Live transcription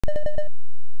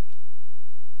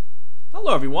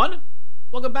Hello everyone!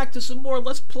 Welcome back to some more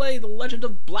Let's Play The Legend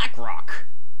of Blackrock.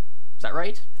 Is that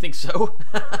right? I think so.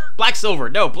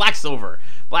 Blacksilver! No, Blacksilver!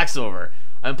 Blacksilver.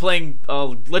 I'm playing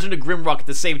Legend of Grimrock at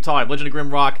the same time. Legend of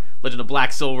Grimrock, Legend of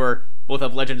Blacksilver. Both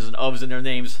have legends and ofs in their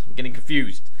names. I'm getting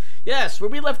confused. Yes, where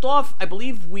we left off, I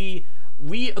believe we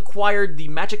reacquired the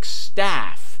magic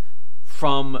staff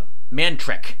from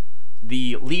Mantrek,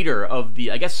 the leader of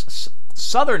the, I guess,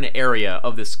 southern area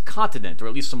of this continent, or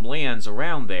at least some lands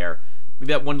around there.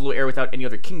 Maybe that one little area without any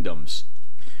other kingdoms.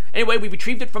 Anyway, we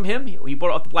retrieved it from him. He bought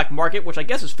it off the black market, which I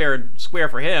guess is fair and square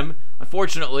for him.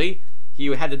 Unfortunately, he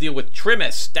had to deal with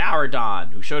Trimus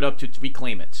Dauradon, who showed up to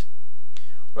reclaim it.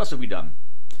 What else have we done?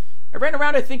 I ran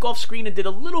around, I think, off screen and did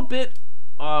a little bit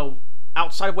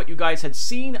outside of what you guys had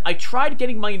seen. I tried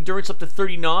getting my endurance up to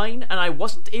 39, and I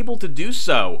wasn't able to do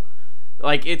so.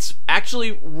 Like, it's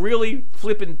actually really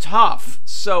flippin' tough.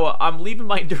 So I'm leaving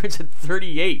my endurance at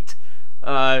 38.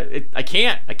 I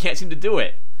can't seem to do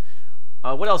it.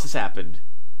 What else has happened?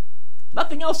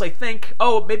 Nothing else, I think.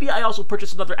 Oh, maybe I also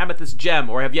purchased another amethyst gem,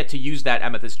 or have yet to use that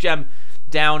amethyst gem,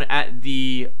 down at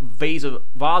the Vase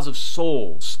of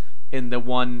Souls in the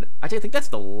one... Actually, I think that's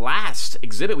the last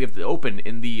exhibit we have to open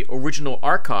in the original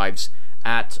archives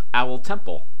at Owl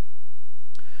Temple.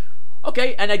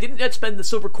 Okay, and I didn't yet spend the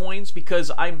silver coins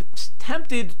because I'm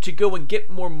tempted to go and get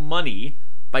more money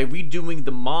by redoing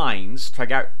the mines,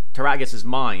 Taragas's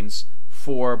mines,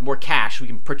 for more cash. We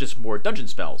can purchase more dungeon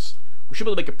spells. We should be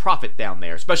able to make a profit down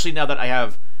there, especially now that I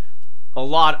have a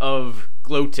lot of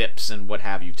glow tips and what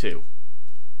have you too.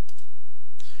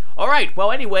 Alright,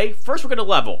 well anyway, first we're going to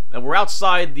level, and we're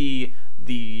outside the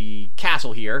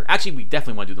castle here. Actually, we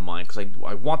definitely want to do the mine, because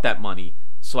I want that money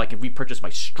so I can repurchase my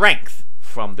strength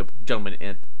from the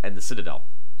gentleman and the Citadel.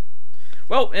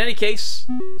 Well, in any case,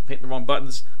 I'm hitting the wrong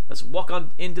buttons. Let's walk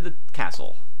on into the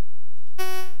castle.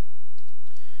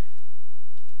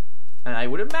 And I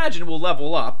would imagine we'll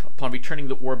level up upon returning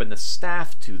the orb and the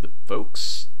staff to the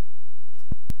folks.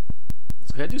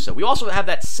 Let's go ahead and do so. We also have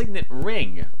that signet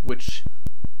ring, which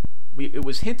it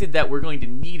was hinted that we're going to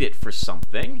need it for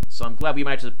something. So I'm glad we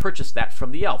managed to purchase that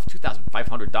from the elf.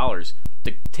 $2,500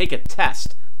 to take a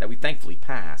test that we thankfully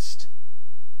passed.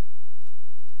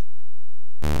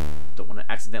 Don't want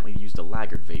to accidentally use the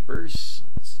laggard vapors.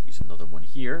 Let's use another one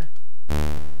here.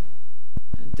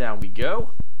 And down we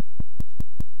go.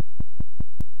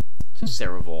 To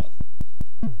Ceravol.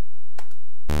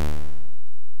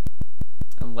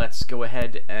 And let's go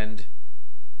ahead and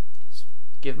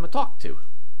give him a talk to.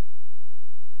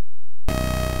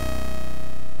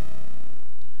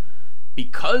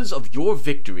 Because of your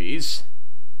victories,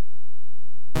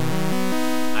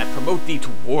 I promote thee to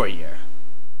warrior.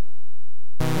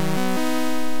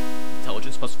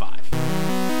 Intelligence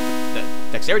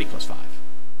 +5. Dexterity +5.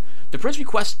 The prince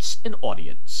requests an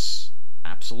audience.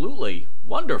 Absolutely.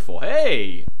 Wonderful.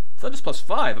 Hey! Intelligence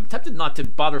 +5. I'm tempted not to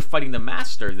bother fighting the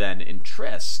master then in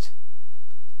Trist.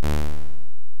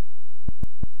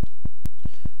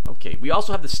 Okay, we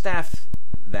also have the staff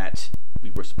that we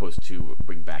were supposed to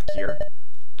bring back here.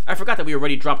 I forgot that we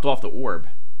already dropped off the orb.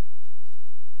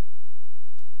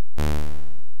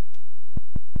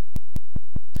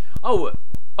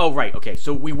 Oh, right, okay,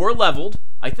 so we were leveled.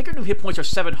 I think our new hit points are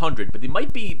 700, but they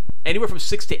might be anywhere from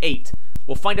 6 to 8.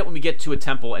 We'll find out when we get to a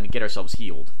temple and get ourselves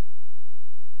healed.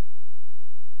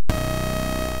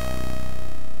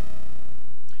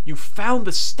 You found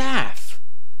the staff!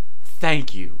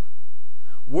 Thank you.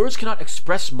 Words cannot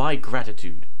express my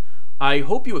gratitude. I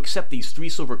hope you accept these 3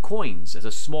 silver coins as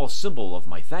a small symbol of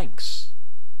my thanks.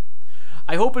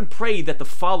 I hope and pray that the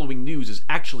following news is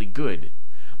actually good.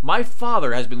 My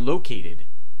father has been located.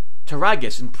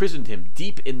 Taragas imprisoned him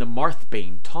deep in the Marths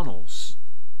tunnels.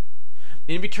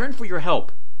 In return for your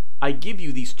help, I give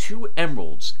you these 2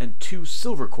 emeralds and 2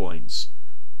 silver coins.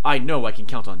 I know I can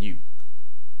count on you.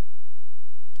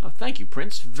 Oh, thank you,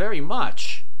 Prince, very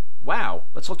much. Wow,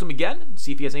 let's talk to him again and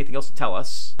see if he has anything else to tell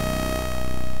us.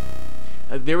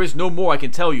 There is no more I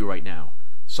can tell you right now.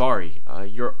 Sorry,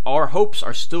 our hopes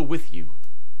are still with you.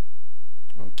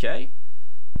 Okay.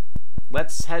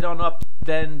 Let's head on up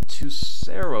then to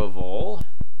Ceravol.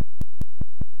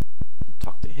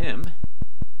 Talk to him.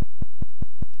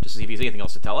 Just to see if he has anything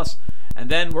else to tell us. And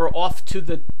then we're off to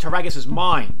the Taragas'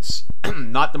 mines.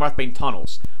 Not the Marths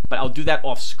tunnels. But I'll do that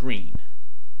off screen.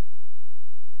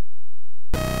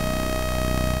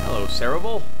 Hello,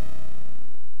 Ceravol.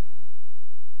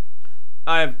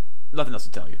 I have nothing else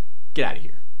to tell you. Get out of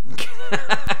here.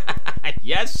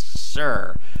 Yes,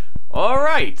 sir.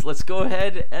 Alright, let's go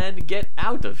ahead and get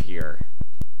out of here.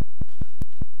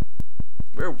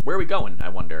 Where are we going, I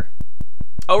wonder?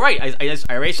 Oh, right, I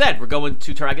already said we're going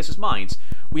to Taragus' mines.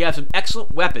 We have some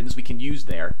excellent weapons we can use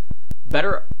there.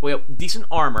 We have decent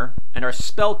armor, and our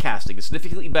spell casting is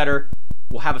significantly better.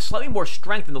 We'll have a slightly more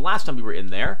strength than the last time we were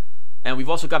in there, and we've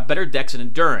also got better dex and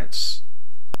endurance.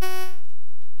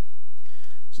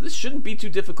 So this shouldn't be too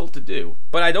difficult to do.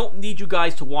 But I don't need you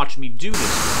guys to watch me do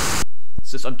this,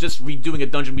 since I'm just redoing a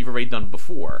dungeon we've already done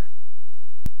before.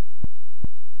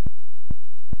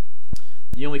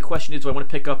 The only question is, do I want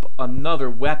to pick up another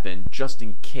weapon just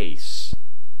in case?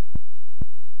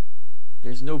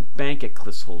 There's no bank at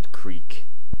Clishold Creek.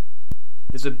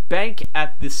 There's a bank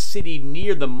at the city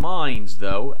near the mines,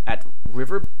 though, at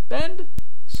Riverbend?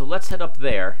 So let's head up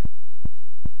there.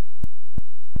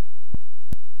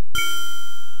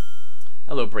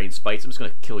 Hello, brain spites. I'm just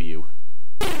gonna kill you.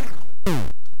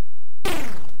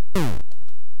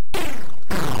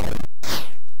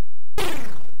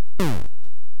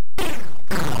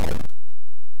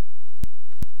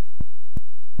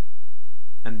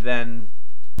 And then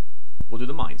we'll do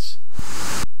the mines.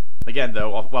 Again,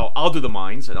 though, I'll do the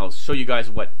mines, and I'll show you guys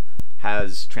what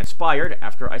has transpired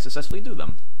after I successfully do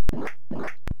them.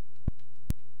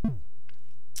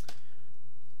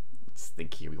 Let's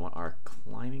think here. We want our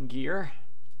climbing gear.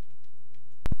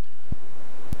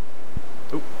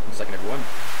 Oh, 1 second, everyone.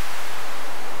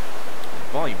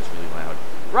 The volume is really loud.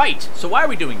 Right, so why are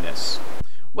we doing this?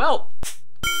 Well,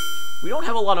 we don't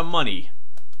have a lot of money.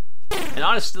 And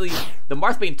honestly, the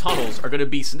Marths tunnels are going to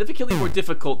be significantly more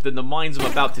difficult than the mines I'm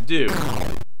about to do.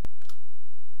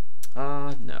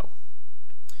 No.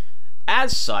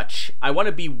 As such, I want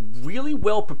to be really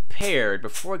well prepared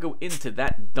before I go into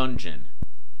that dungeon,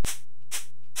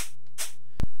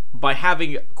 by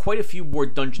having quite a few more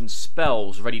dungeon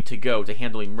spells ready to go to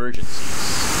handle emergencies.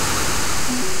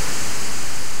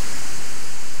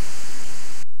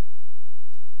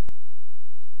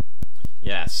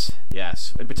 Yes,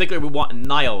 yes. In particular, we want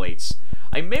Annihilates.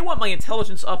 I may want my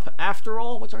intelligence up after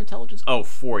all. What's our intelligence? Oh,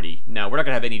 40. No, we're not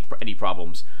going to have any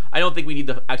problems. I don't think we need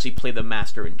to actually play the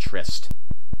Master in Tryst.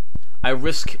 I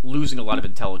risk losing a lot of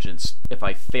intelligence if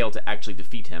I fail to actually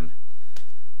defeat him.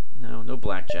 No, no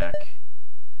blackjack.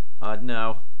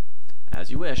 No. As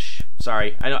you wish.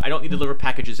 Sorry, I don't need to deliver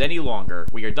packages any longer.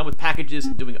 We are done with packages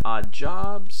and doing odd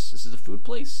jobs. This is a food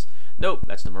place? Nope,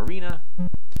 that's the marina.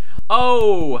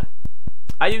 Oh!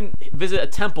 I didn't visit a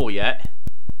temple yet.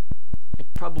 I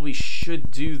probably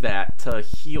should do that to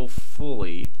heal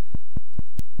fully.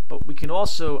 But we can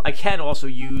also... I can also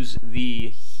use the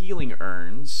healing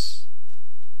urns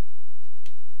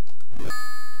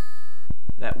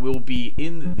that will be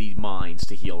in the mines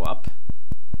to heal up.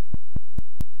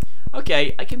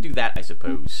 Okay, I can do that, I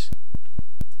suppose.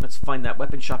 Let's find that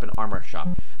weapon shop and armor shop.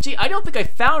 See, I don't think I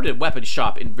found a weapon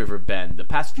shop in Riverbend the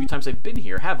past few times I've been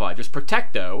here, have I? There's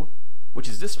Protecto, which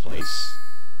is this place.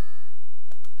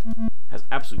 Has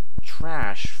absolute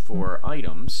trash for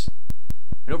items.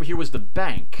 And over here was the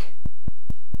bank.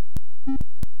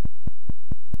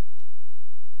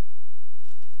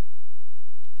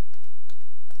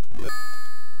 But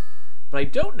I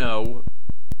don't know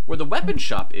where the weapon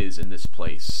shop is in this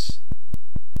place.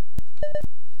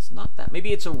 It's not that.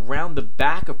 Maybe it's around the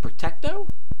back of Protecto?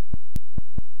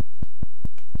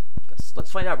 Let's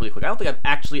find out really quick. I don't think I've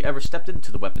actually ever stepped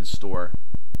into the weapons store,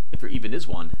 if there even is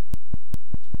one.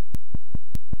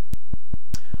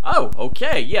 Oh,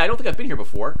 okay. Yeah, I don't think I've been here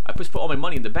before. I just put all my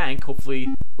money in the bank. Hopefully,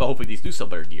 well, hopefully these do sell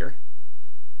better gear.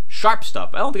 Sharp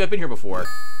stuff. I don't think I've been here before.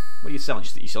 What are you selling?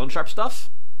 You selling sharp stuff?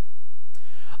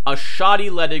 A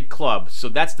shoddy-leaded club. So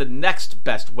that's the next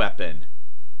best weapon.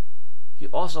 He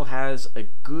also has a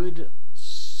good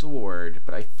sword,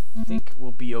 but I think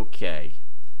we'll be okay.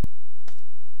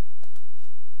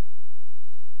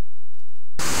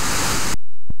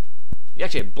 You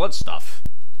actually have blood stuff.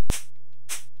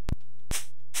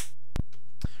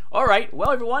 Alright,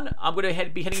 well everyone, I'm going to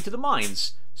be heading to the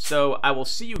mines. So I will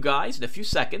see you guys in a few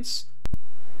seconds,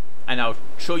 and I'll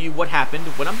show you what happened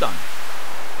when I'm done.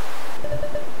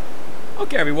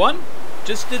 Okay everyone,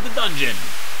 just did the dungeon.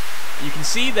 You can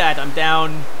see that I'm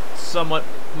down somewhat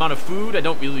amount of food. I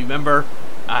don't really remember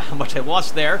how much I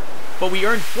lost there, but we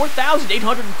earned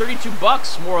 4,832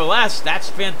 bucks, more or less. That's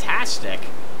fantastic.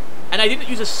 And I didn't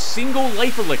use a single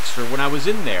life elixir when I was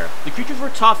in there. The creatures were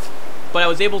tough, but I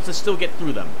was able to still get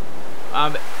through them.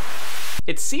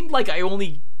 It seemed like I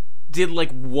only did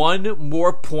like 1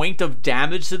 more point of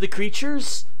damage to the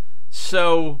creatures,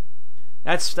 so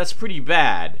that's pretty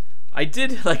bad. I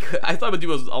did, like, I thought I would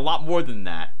do a lot more than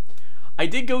that. I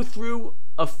did go through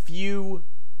a few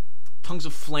Tongues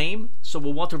of Flame, so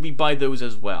we'll want to rebuy those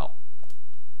as well.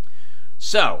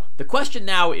 So, the question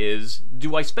now is,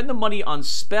 do I spend the money on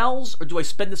spells, or do I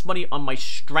spend this money on my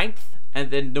strength? And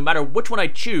then, no matter which one I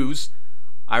choose,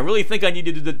 I really think I need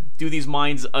to do these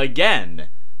mines again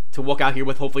to walk out here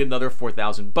with hopefully another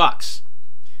 4,000 bucks.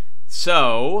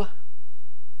 So,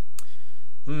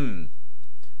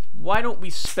 why don't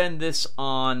we spend this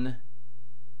on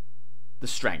the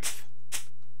strength?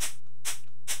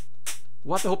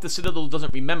 We'll have to hope the Citadel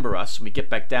doesn't remember us when we get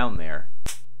back down there.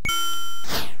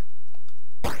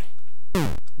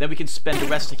 Then we can spend the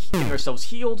rest getting ourselves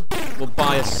healed. We'll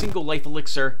buy a single life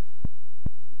elixir,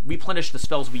 replenish the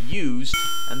spells we used,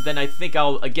 and then I think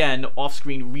I'll, again,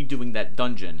 off-screen redoing that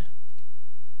dungeon.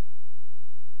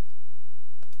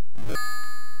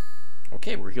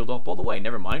 Okay, we're healed up all the way.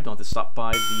 Never mind, don't have to stop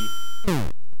by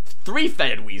the 3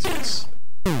 fetid wheezes.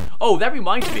 Oh, that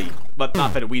reminds me, but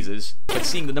not fetid wheezes, but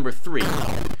seeing the number 3.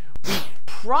 We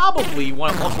probably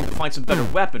want to also find some better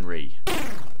weaponry.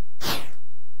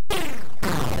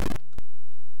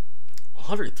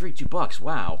 103, $2.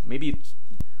 Wow, maybe it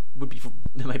would be for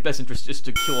my best interest just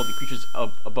to kill all the creatures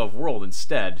above world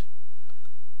instead.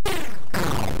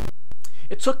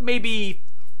 It took maybe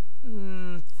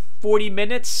 40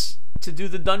 minutes to do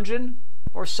the dungeon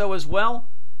or so as well.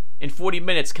 In 40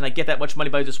 minutes, can I get that much money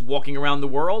by just walking around the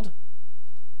world?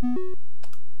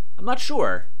 I'm not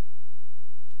sure.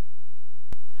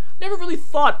 Never really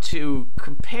thought to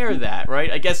compare that,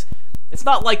 right? I guess it's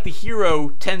not like the hero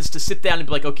tends to sit down and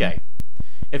be like, okay,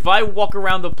 if I walk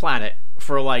around the planet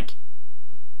for like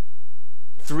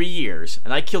 3 years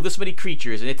and I kill this many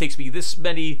creatures and it takes me this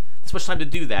much time to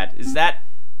do that, is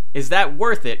that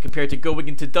worth it compared to going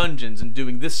into dungeons and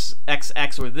doing this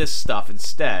XX or this stuff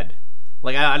instead?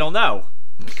 Like, I don't know.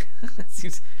 It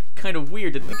seems kind of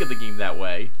weird to think of the game that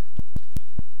way.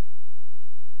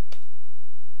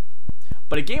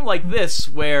 But a game like this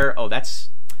where,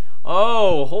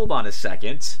 oh, hold on a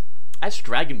second. That's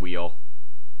Dragon Wheel.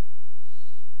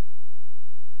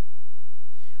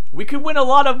 We could win a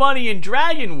lot of money in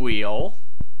Dragon Wheel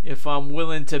if I'm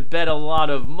willing to bet a lot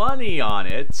of money on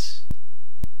it.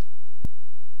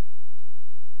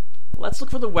 Let's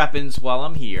look for the weapons while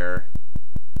I'm here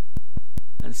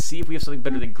and see if we have something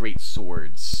better than great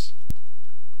swords.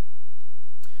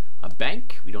 A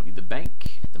bank. We don't need the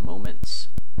bank at the moment.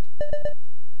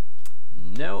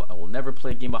 No, I will never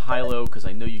play a game of high-low because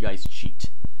I know you guys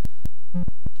cheat.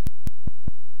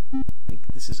 I think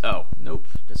this is... oh, nope.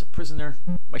 There's a prisoner.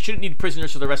 I shouldn't need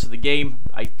prisoners for the rest of the game.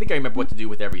 I think I remember what to do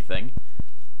with everything.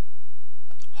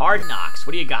 Hard Knocks.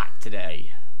 What do you got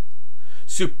today?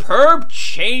 Superb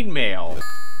chainmail.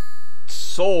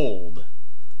 Sold.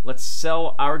 Let's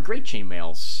sell our great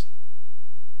chainmails.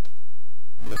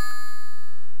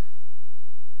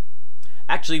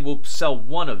 Actually, we'll sell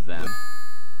one of them.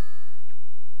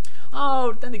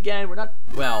 Oh, then again, we're not...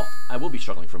 well, I will be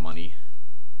struggling for money.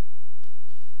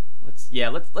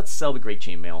 Let's sell the great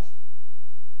chainmail.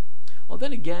 Well,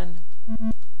 then again,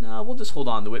 no, we'll just hold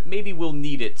on to it. Maybe we'll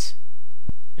need it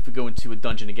if we go into a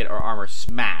dungeon and get our armor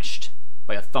smashed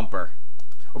by a thumper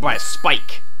or by a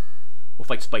spike. We'll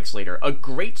fight spikes later. A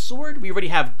great sword? We already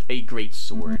have a great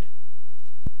sword.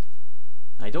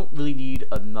 I don't really need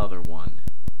another one.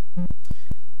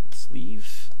 Let's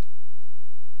leave.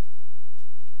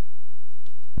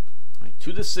 All right,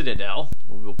 to the Citadel,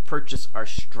 where we will purchase our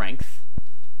strength.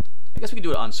 I guess we can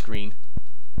do it on screen.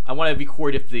 I want to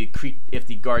record if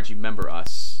the guards remember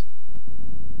us.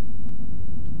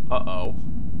 Uh-oh.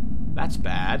 That's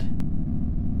bad.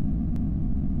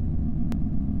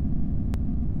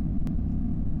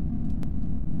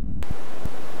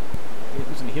 We're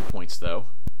losing hit points though,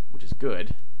 which is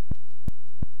good.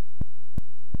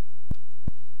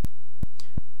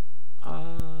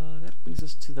 That brings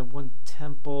us to the one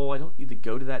temple. I don't need to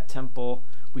go to that temple.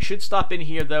 We should stop in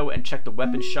here though and check the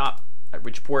weapon shop at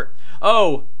Ridgeport.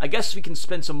 Oh, I guess we can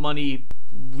spend some money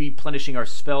replenishing our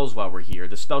spells while we're here.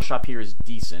 The spell shop here is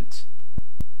decent.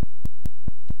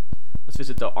 Let's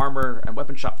visit the armor and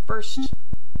weapon shop first.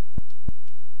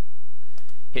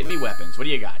 Hit me weapons. What do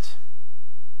you got?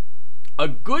 A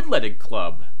good-leaded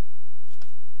club.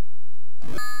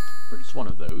 Purchase one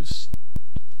of those.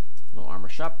 Little armor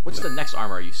shop. What's the next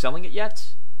armor? Are you selling it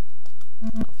yet?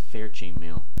 Oh, fair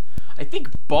chainmail. I think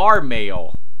bar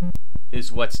mail is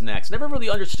what's next. Never really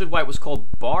understood why it was called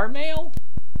bar mail.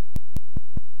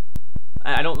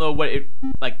 I don't know what it...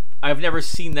 like, I've never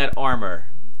seen that armor.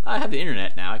 I have the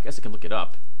internet now. I guess I can look it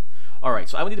up. Alright,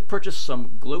 so I will need to purchase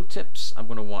some glow tips. I'm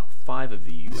going to want 5 of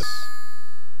these.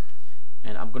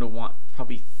 And I'm going to want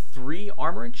probably 3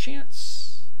 armor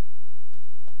enchants.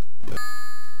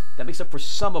 That makes up for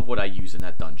some of what I use in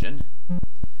that dungeon.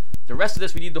 The rest of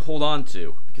this we need to hold on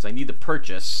to, because I need to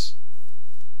purchase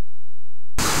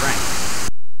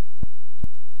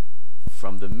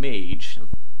from the mage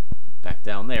back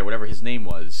down there, whatever his name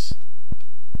was.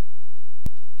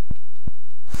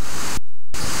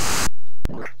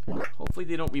 Hopefully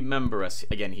they don't remember us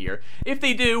again here. If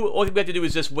they do, all we have to do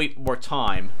is just wait more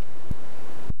time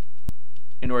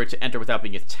in order to enter without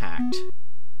being attacked.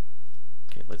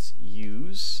 Okay, let's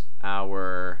use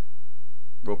our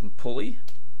rope and pulley.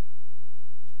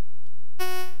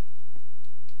 And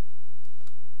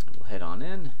we'll head on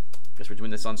in. Guess we're doing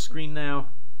this on screen now.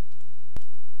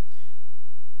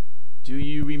 Do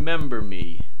you remember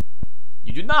me?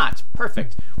 You do not.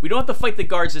 Perfect. We don't have to fight the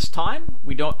guards this time.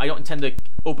 I don't intend to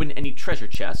open any treasure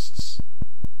chests.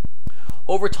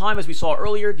 Over time, as we saw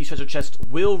earlier, these treasure chests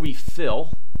will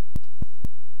refill.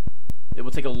 It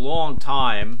will take a long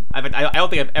time. I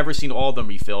don't think I've ever seen all of them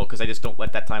refill because I just don't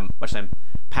let much time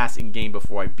pass in game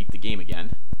before I beat the game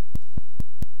again.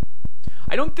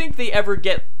 I don't think they ever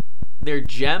get their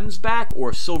gems back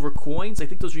or silver coins. I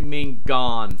think those remain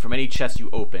gone from any chest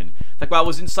you open. In fact, while I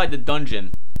was inside the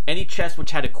dungeon, any chest which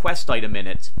had a quest item in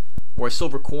it or a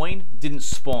silver coin didn't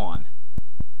spawn.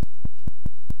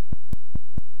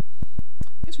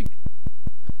 I guess we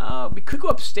could go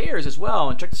upstairs as well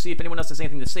and check to see if anyone else has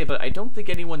anything to say, but I don't think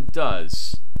anyone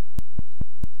does.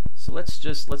 So let's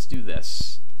do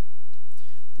this.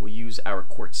 We'll use our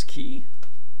quartz key.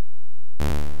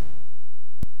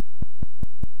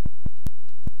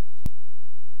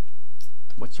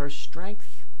 What's our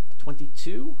strength?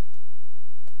 22?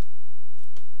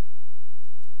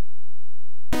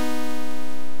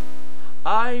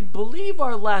 I believe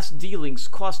our last dealings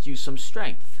cost you some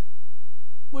strength.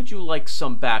 Would you like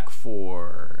some back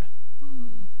for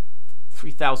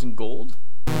 3,000 gold?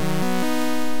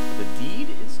 The deed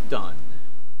is done.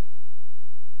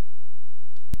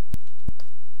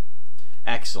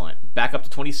 Excellent. Back up to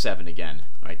 27 again.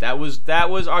 All right, that was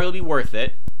arguably worth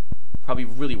it. Probably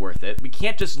really worth it. We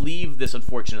can't just leave this,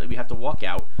 unfortunately. We have to walk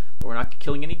out, but we're not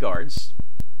killing any guards.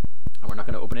 And we're not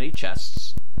going to open any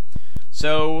chests.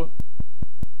 So,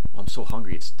 I'm so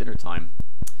hungry. It's dinner time.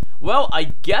 Well, I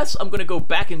guess I'm going to go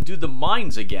back and do the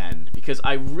mines again, because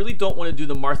I really don't want to do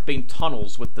the Marths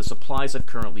tunnels with the supplies I've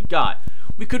currently got.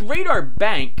 We could raid our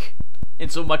bank in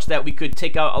so much that we could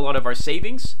take out a lot of our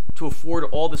savings to afford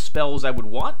all the spells I would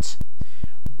want.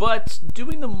 But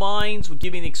doing the mines would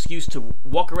give me an excuse to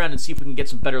walk around and see if we can get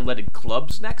some better leaded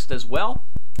clubs next as well.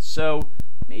 So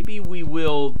maybe we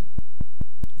will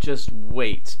just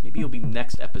wait. Maybe it'll be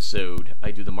next episode I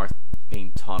do the Marths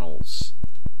tunnels.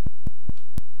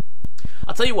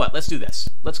 I'll tell you what, let's do this.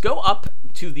 Let's go up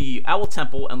to the Owl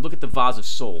Temple and look at the Vase of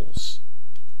Souls.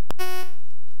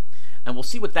 And we'll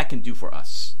see what that can do for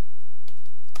us.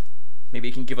 Maybe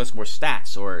it can give us more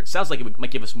stats, or it sounds like it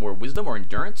might give us more wisdom or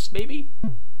endurance, maybe?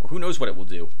 Or who knows what it will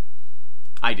do.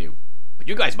 I do. But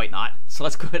you guys might not. So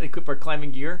let's go ahead and equip our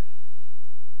climbing gear.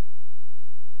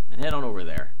 And head on over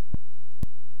there.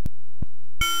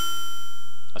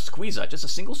 A squeezer. Just a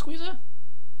single squeezer?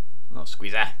 Oh,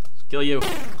 squeezer. Let's kill you.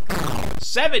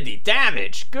 70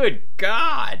 damage! Good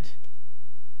God!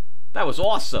 That was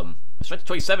awesome. Strength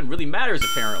 27 really matters,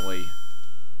 apparently.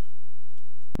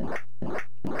 Let's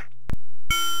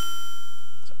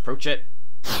approach it.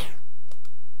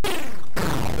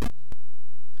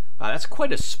 Wow, that's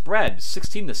quite a spread.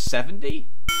 16 to 70?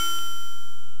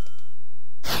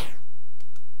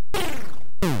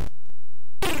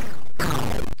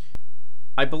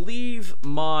 I believe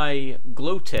my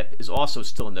glow tip is also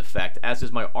still in effect, as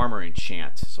is my armor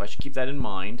enchant, so I should keep that in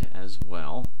mind as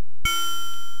well.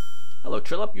 Hello,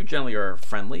 Trillup. You generally are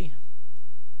friendly.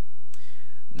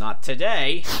 Not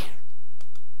today.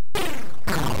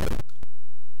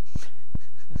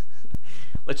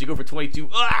 Let you go for 22.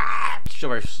 Ah!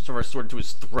 Shove our sword into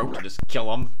his throat and just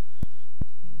kill him.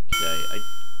 Okay,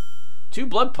 2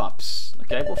 blood pups.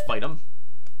 Okay, we'll fight him.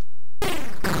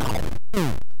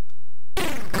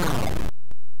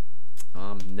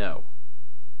 No.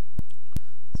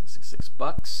 66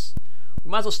 bucks. We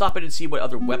might as well stop in and see what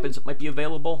other weapons might be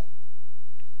available.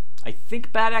 I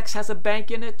think Bad Axe has a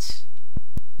bank in it.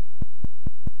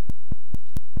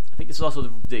 I think this is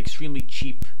also the extremely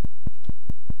cheap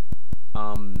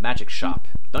magic shop.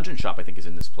 Dungeon shop, I think, is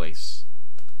in this place.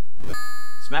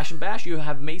 Smash and Bash, you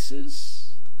have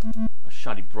maces. A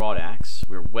shoddy broadaxe.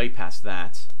 We're way past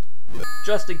that.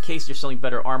 Just in case you're selling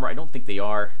better armor, I don't think they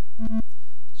are.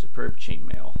 Superb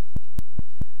chainmail.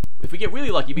 If we get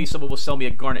really lucky, maybe someone will sell me a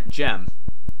garnet gem.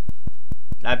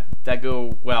 That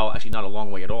go, well, actually not a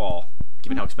long way at all,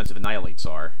 given how expensive annihilates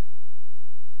are.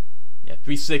 Yeah,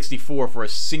 364 for a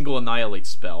single annihilate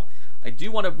spell. I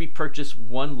do want to repurchase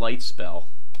 1 light spell.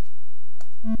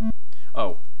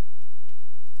 Oh,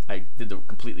 I did the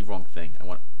completely wrong thing. I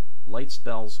want Light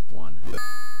spells 1.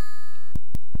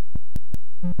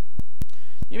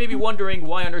 You may be wondering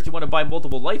why on earth you want to buy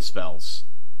multiple light spells.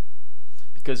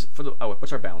 Because for the... Oh,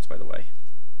 what's our balance, by the way?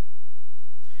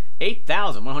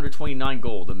 8,129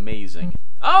 gold. Amazing.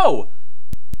 Oh!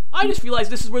 I just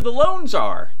realized this is where the loans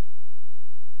are.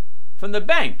 From the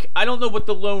bank. I don't know what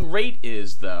the loan rate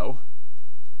is, though.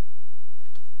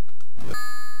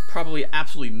 Probably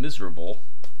absolutely miserable.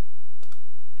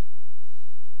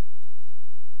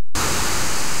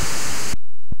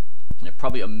 Yeah,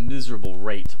 probably a miserable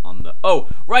rate on the... Oh,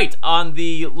 right, on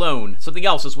the loan. Something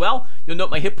else as well. You'll note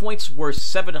my hit points were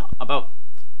about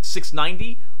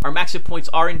 690. Our max hit points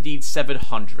are indeed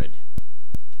 700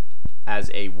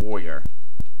 as a warrior.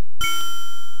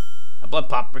 A blood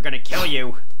pop, we're gonna kill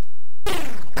you.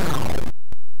 I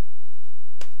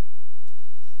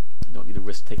don't need to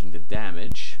risk taking the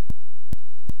damage.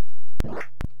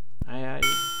 I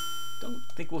don't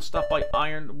think we'll stop by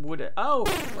Ironwood. Oh,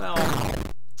 well...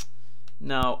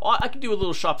 No, I can do a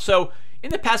little shop. So, in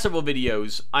the past several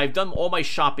videos, I've done all my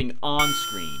shopping on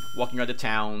screen, walking around the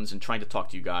towns and trying to talk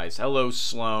to you guys. Hello,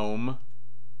 Sloam.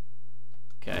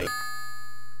 Okay.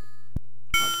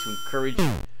 To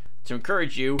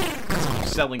encourage you,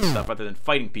 selling stuff rather than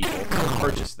fighting people. I'll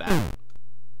purchase that.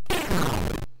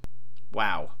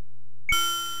 Wow.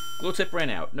 Glow tip ran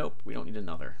out. Nope, we don't need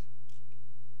another.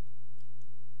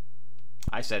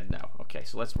 I said no. Okay,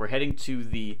 so we're heading to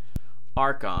the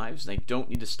archives, and I don't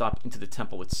need to stop into the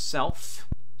temple itself.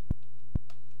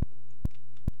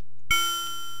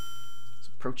 Let's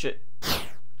approach it.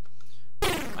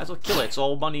 Might as well kill it. It's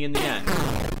all money in the end.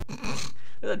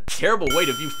 That's a terrible way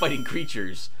to view fighting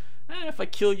creatures. If I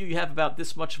kill you, you have about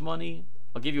this much money.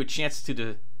 I'll give you a chance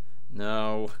to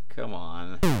No, come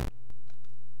on.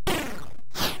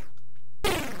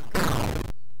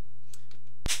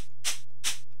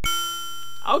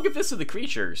 I'll give this to the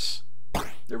creatures.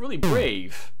 They're really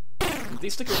brave. They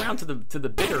stick around to the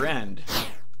bitter end.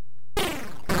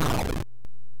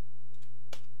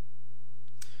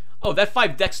 Oh, that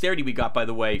 5 dexterity we got, by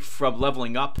the way, from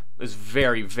leveling up is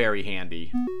very, very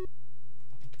handy.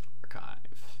 Archive.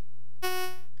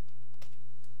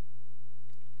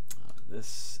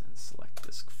 This, and select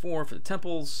disc 4 for the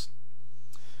temples.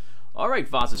 Alright,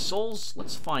 Vase of Souls,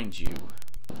 let's find you.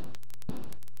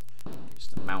 Here's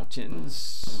the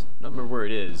mountains. I don't remember where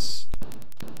it is.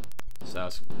 So,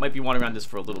 might be wandering around this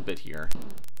for a little bit here.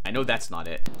 I know that's not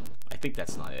it. I think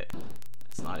that's not it.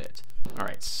 That's not it.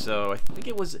 Alright, so I think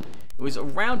it was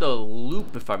around a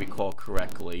loop, if I recall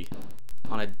correctly.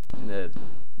 In the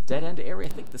dead end area.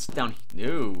 I think this is down here.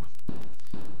 No.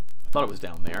 I thought it was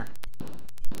down there.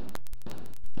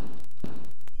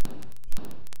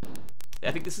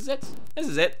 I think this is it. This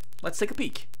is it. Let's take a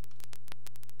peek.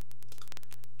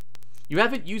 You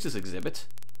haven't used this exhibit.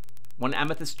 One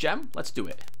amethyst gem? Let's do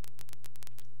it.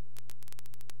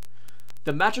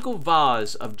 The magical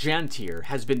vase of Jantir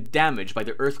has been damaged by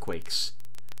the earthquakes.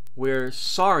 We're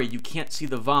sorry you can't see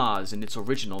the vase in its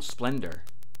original splendor.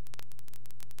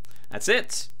 That's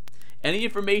it. Any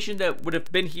information that would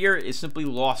have been here is simply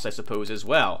lost, I suppose, as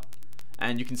well.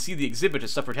 And you can see the exhibit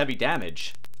has suffered heavy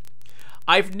damage.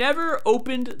 I've never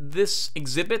opened this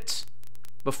exhibit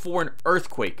before an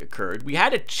earthquake occurred. We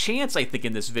had a chance, I think,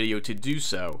 in this video to do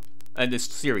so. In this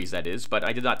series, that is, but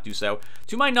I did not do so.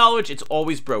 To my knowledge, it's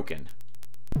always broken.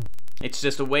 It's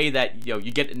just a way that, you know,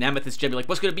 you get an amethyst gem, you're like,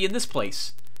 what's going to be in this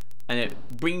place? And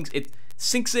it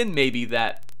sinks in, maybe,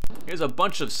 that there's a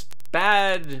bunch of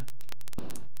bad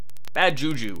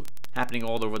juju happening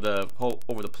all over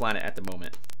the planet at the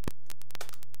moment.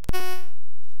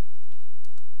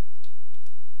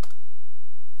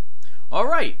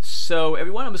 Alright, so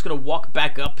everyone, I'm just going to walk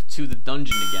back up to the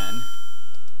dungeon again.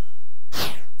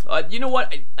 You know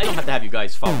what? I don't have to have you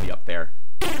guys follow me up there.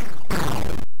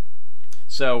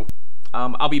 So,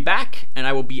 I'll be back, and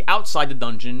I will be outside the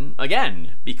dungeon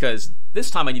again, because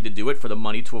this time I need to do it for the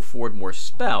money to afford more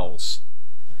spells.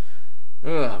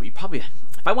 If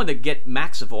I wanted to get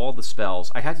max of all the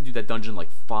spells, I had to do that dungeon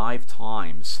like 5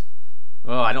 times.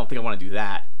 I don't think I want to do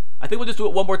that. I think we'll just do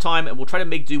it one more time, and we'll try to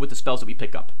make do with the spells that we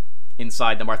pick up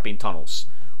inside the Marths tunnels,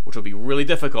 which will be really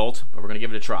difficult, but we're going to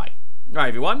give it a try. Alright,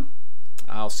 everyone.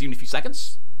 I'll see you in a few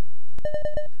seconds.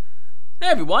 Hey,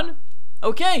 everyone.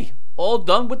 Okay, all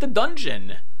done with the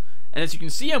dungeon. And as you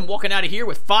can see, I'm walking out of here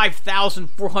with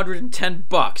 5,410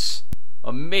 bucks.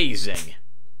 Amazing.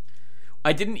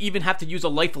 I didn't even have to use a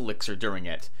life elixir during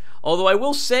it. Although I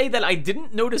will say that I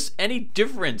didn't notice any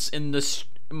difference in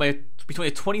between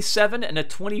a 27 and a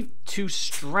 22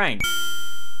 strength.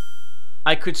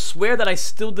 I could swear that I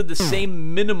still did the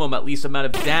same minimum, at least, amount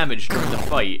of damage during the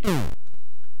fight.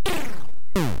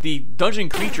 the dungeon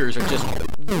creatures are just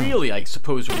really, I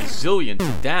suppose, resilient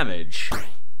to damage.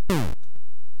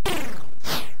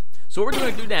 So what we're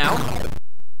going to do now...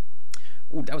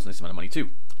 Ooh, that was a nice amount of money, too.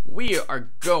 We are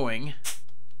going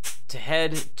to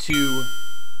head to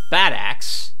Bad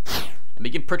Axe and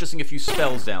begin purchasing a few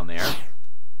spells down there.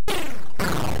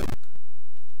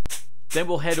 Then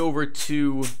we'll head over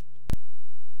to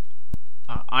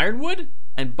Ironwood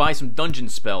and buy some dungeon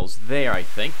spells there, I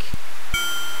think.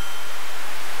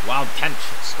 Wild Tent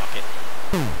should stock it.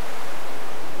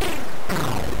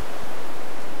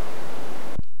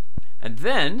 And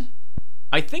then,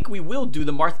 I think we will do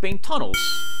the Marthbane tunnels.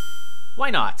 Why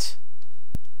not?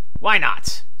 Why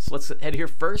not? So let's head here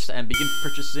first and begin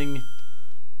purchasing...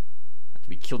 After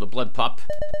we kill the blood pup.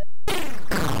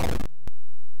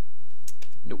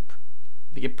 Nope.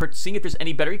 Begin seeing if there's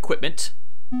any better equipment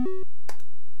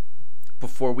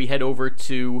before we head over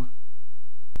to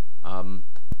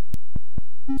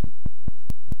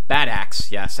Bad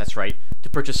Axe. Yes, that's right. To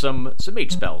purchase some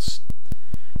mage spells.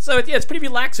 So yeah, it's pretty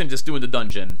relaxing just doing the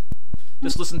dungeon.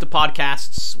 Just listen to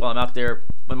podcasts while I'm out there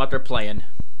playing.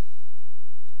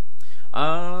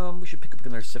 We should pick up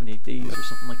another 78 days or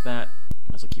something like that.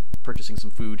 Might as well keep purchasing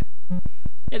some food.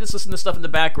 Yeah, just listen to stuff in the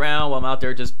background while I'm out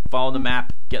there just following the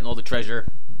map, getting all the treasure.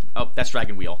 Oh, that's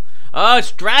Dragon Wheel. Oh,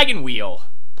 it's Dragon Wheel!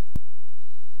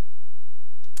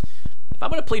 If I'm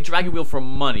going to play Dragon Wheel for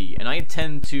money, and I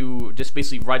intend to just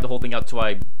basically ride the whole thing out till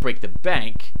I break the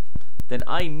bank, then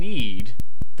I need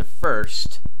to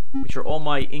first make sure all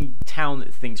my in-town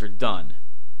things are done.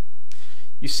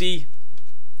 You see,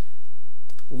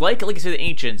 like I said to the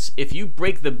Ancients, if you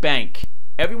break the bank,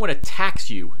 everyone attacks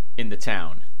you in the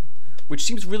town. Which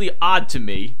seems really odd to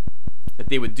me that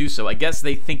they would do so. I guess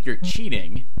they think you're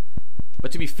cheating.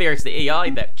 But to be fair, it's the AI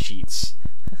that cheats.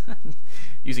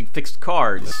 Using fixed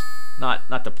cards, not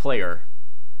the player.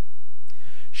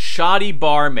 Shoddy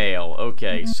bar mail.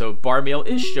 Okay, so bar mail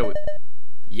is showing.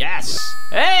 Yes!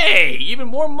 Hey! Even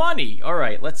more money!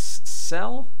 Alright, let's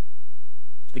sell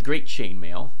the Great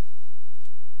Chainmail.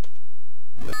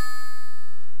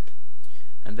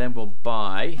 And then we'll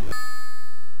buy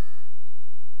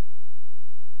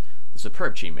the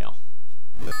Superb Chainmail,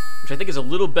 which I think is a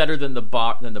little better than the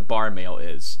bar mail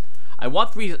is. I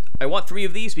want three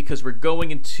of these because we're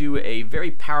going into a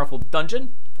very powerful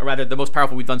dungeon, or rather, the most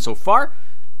powerful we've done so far,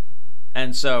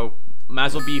 and so might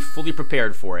as well be fully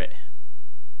prepared for it.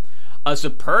 A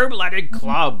superb leaded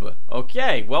club.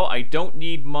 Okay, well, I don't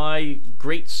need my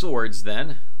great swords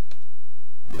then.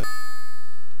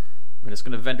 We're just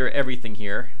going to vendor everything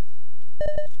here.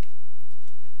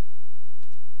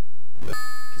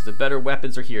 Because the better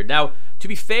weapons are here. Now, to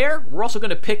be fair, we're also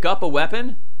going to pick up a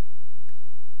weapon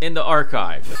in the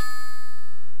archive.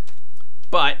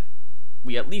 But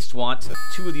we at least want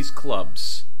 2 of these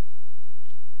clubs.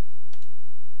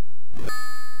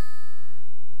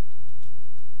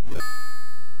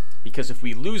 Because if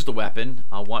we lose the weapon,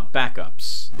 I'll want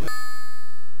backups.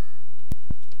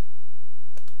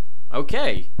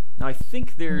 Okay. Now I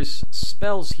think there's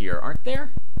spells here, aren't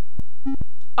there?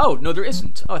 Oh, no there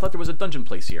isn't. Oh, I thought there was a dungeon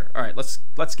place here. Alright, let's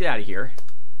get out of here.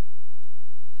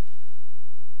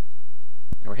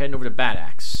 And we're heading over to Bad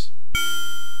Axe.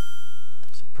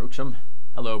 Let's approach them.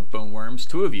 Hello, bone worms.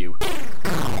 2 of you.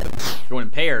 Going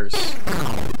in pairs.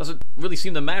 Doesn't really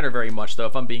seem to matter very much, though,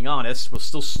 if I'm being honest. We'll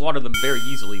still slaughter them very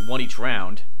easily, 1 each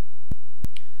round.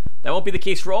 That won't be the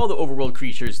case for all the overworld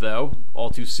creatures, though.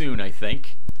 All too soon, I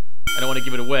think. I don't want to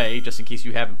give it away, just in case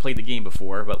you haven't played the game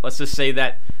before, but let's just say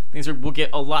that things will get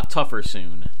a lot tougher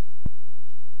soon.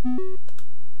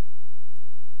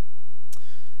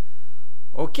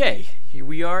 Okay, here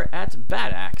we are at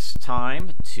Bad Axe.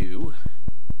 Time to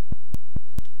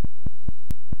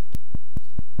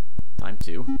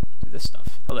do this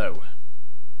stuff. Hello.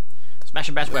 Smash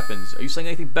and bash weapons. Are you selling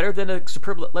anything better than a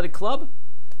superb leaded club?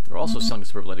 You're also selling a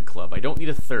superb leaded club. I don't need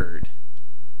a third.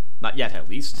 Not yet, at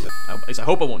least. At least I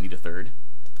hope I won't need a third.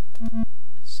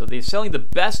 So they're selling the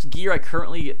best gear I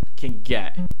currently can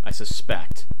get, I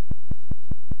suspect.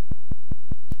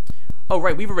 Oh,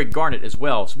 right, we have a Red Garnet as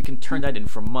well, so we can turn that in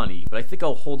for money. But I think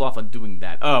I'll hold off on doing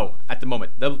that. Oh, at the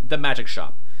moment, the magic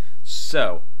shop.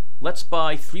 So, let's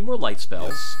buy 3 more light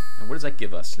spells. And what does that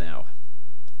give us now?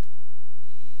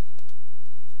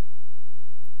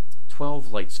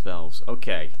 12 light spells.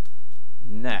 Okay.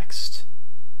 Next.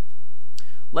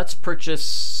 Let's purchase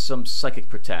some Psychic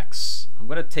Protects. I'm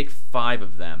going to take 5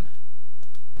 of them.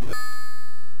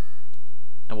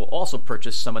 And we'll also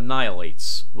purchase some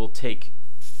Annihilates. We'll take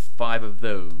 5 of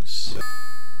those.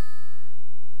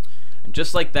 And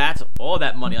just like that, all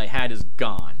that money I had is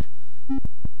gone.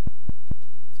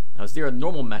 Now, is there a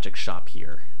normal magic shop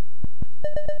here?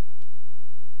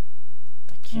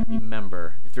 I can't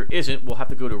remember. If there isn't, we'll have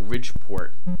to go to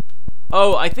Ridgeport.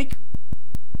 Oh, I think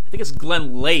it's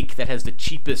Glen Lake that has the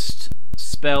cheapest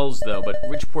spells, though, but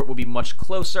Ridgeport will be much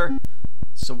closer.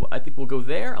 So I think we'll go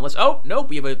there. Unless, oh, nope,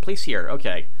 we have a place here.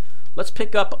 Okay. Let's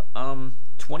pick up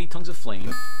 20 Tongues of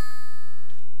Flame.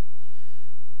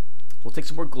 We'll take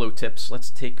some more glow tips. Let's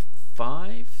take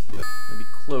 5. It'll be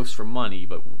close for money,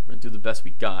 but we're going to do the best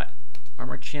we got.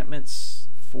 Armor enchantments,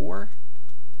 4.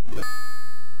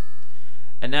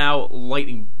 And now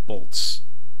lightning bolts.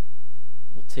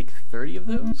 We'll take 30 of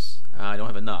those. I don't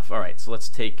have enough. All right, so let's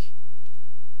take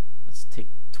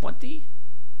 20.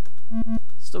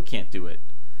 Still can't do it.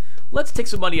 Let's take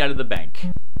some money out of the bank.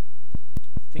 I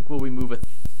think we'll remove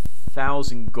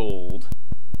 1,000 gold.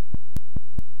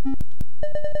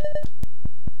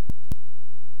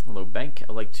 Hello, bank.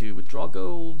 I'd like to withdraw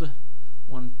gold.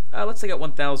 Let's take out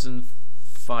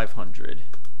 1,500.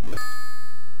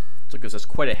 So it gives us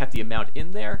quite a hefty amount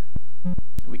in there. And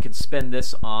we can spend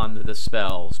this on the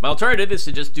spells. My alternative is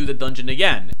to just do the dungeon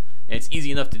again. And it's easy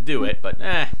enough to do it, but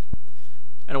I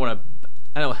don't want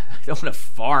to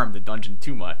farm the dungeon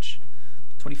too much.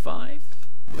 25.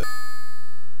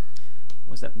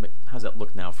 How's that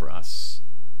look now for us?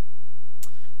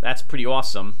 That's pretty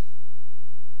awesome.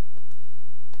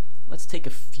 Let's take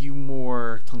a few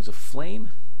more Tongues of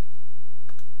Flame.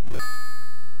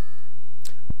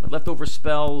 My leftover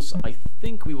spells, I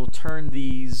think we will turn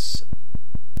these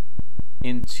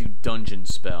into dungeon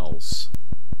spells.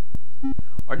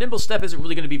 Our Nimble Step isn't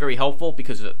really going to be very helpful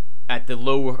because at the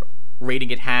low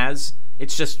rating it has,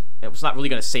 it's not really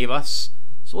going to save us.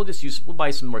 So we'll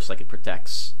buy some more Psychic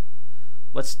Protects.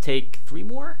 Let's take 3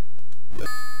 more.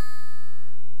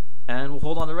 And we'll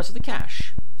hold on the rest of the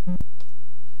cash.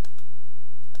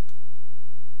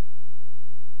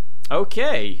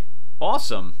 Okay,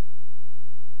 awesome.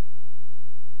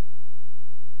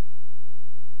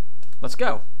 Let's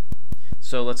go.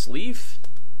 So let's leave.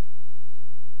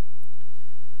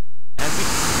 And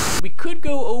we could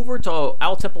go over to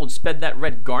Owl Temple and spend that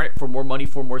red garnet for more money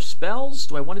for more spells.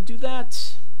 Do I want to do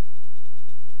that?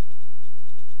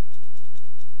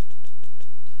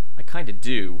 I kind of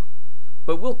do.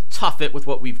 But we'll tough it with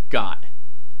what we've got.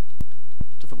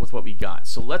 Tough it with what we got.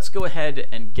 So let's go ahead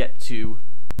and get to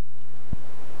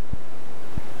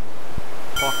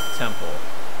Hawk Temple.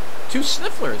 2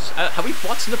 Snifflers. Have we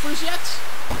fought Snifflers yet?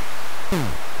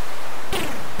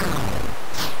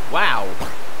 Wow.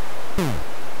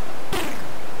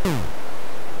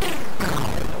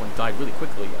 That one died really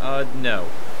quickly. No.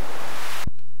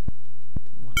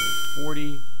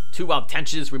 140. 2 wild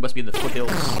tenches. We must be in the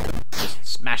foothills. Just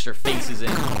smash their faces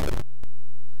in.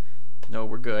 No,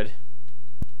 we're good.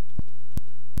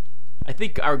 I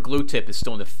think our glow tip is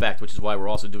still in effect, which is why we're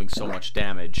also doing so much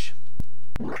damage.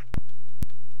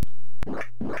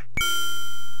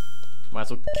 Might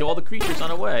as well kill all the creatures on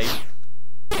the way.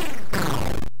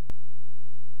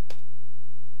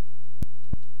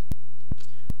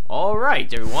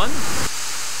 Alright, everyone.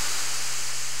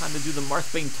 Time to do the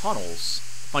Marthbane tunnels.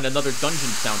 Find another dungeon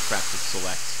soundtrack to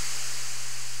select.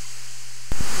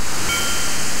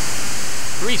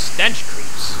 3 stench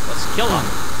creeps. Let's kill them.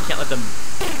 Can't let them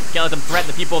threaten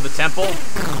the people of the temple.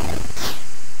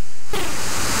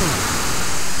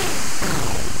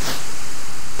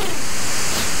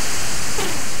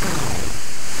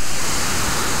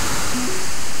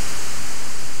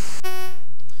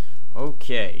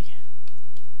 Okay.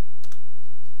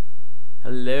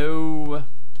 Hello,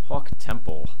 Hawk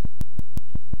Temple.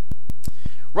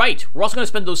 Right, we're also going to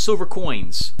spend those silver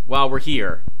coins while we're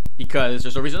here, because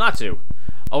there's no reason not to.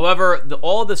 However,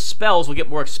 all the spells will get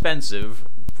more expensive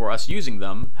for us using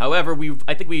them. However,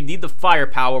 I think we need the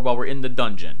firepower while we're in the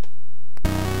dungeon.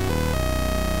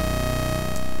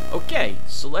 Okay,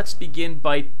 so let's begin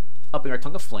by upping our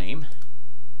Tongue of Flame.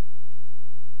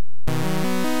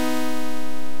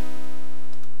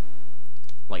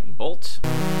 Lightning Bolt.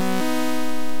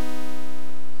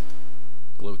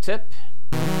 Glow Tip.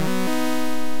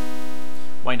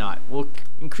 Why not? We'll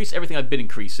increase everything I've been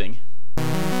increasing.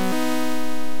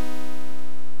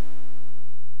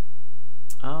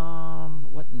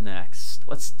 What next?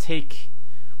 Let's take...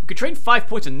 We could train 5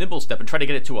 points in Nimble Step and try to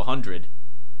get it to 100.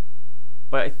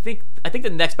 But I think the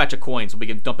next batch of coins will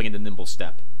begin dumping into Nimble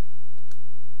Step.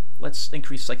 Let's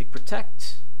increase Psychic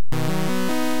Protect.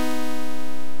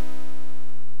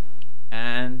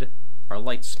 And our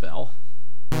Light Spell.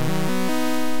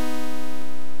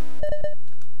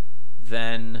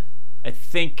 Then I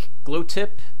think Glow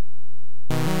Tip.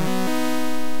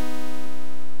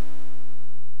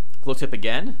 Glow Tip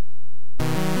again.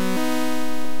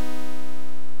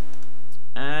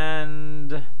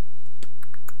 And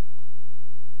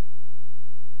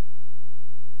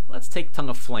take Tongue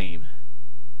of Flame.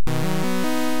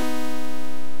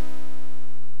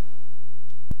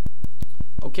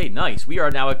 Okay, nice. We are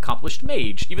now accomplished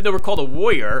mage. Even though we're called a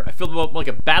warrior, I feel more like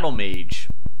a battle mage.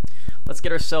 Let's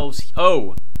get ourselves...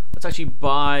 Oh, let's actually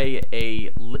buy a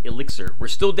elixir. We're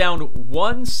still down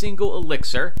one single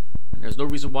elixir, and there's no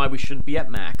reason why we shouldn't be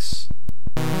at max.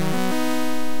 So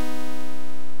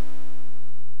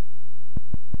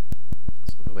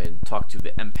we'll go ahead and talk to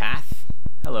the empath.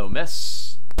 Hello,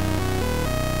 miss.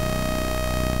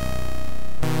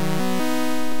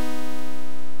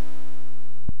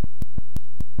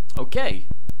 Okay,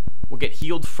 we'll get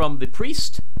healed from the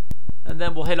priest, and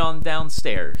then we'll head on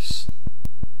downstairs.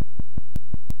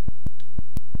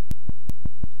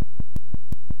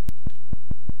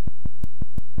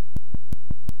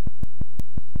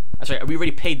 Sorry, we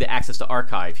already paid the access to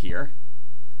archive here.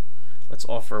 Let's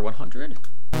offer 100.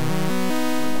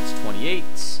 Wants 28.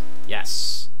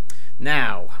 Yes.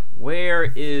 Now,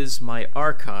 where is my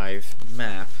archive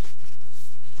map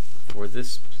for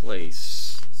this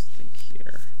place? Let's think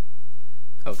here.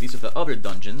 Oh, these are the other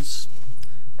dungeons.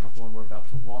 Not the one we're about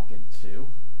to walk into.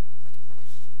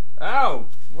 Oh,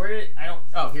 where did I don't?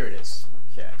 Oh, here it is.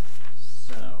 Okay,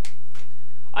 so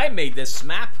I made this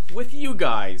map with you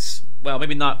guys. Well,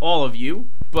 maybe not all of you,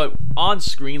 but on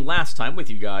screen last time with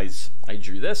you guys. I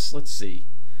drew this. Let's see.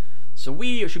 So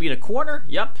we should be in a corner.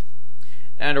 Yep.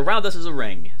 And around us is a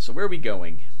ring. So where are we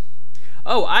going?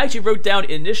 Oh, I actually wrote down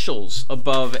initials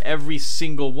above every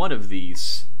single one of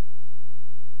these.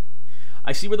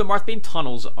 I see where the Marths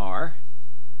tunnels are.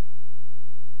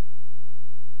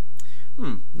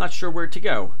 Not sure where to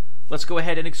go. Let's go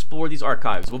ahead and explore these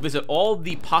archives. We'll visit all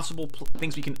the possible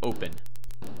things we can open.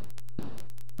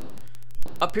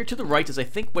 Up here to the right is, I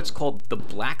think, what's called the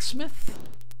blacksmith.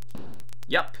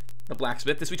 Yep, the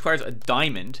blacksmith. This requires a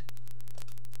diamond.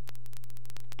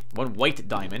 One white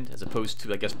diamond, as opposed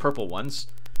to, I guess, purple ones.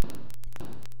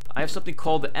 I have something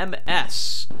called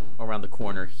MS around the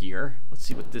corner here. Let's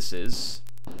see what this is.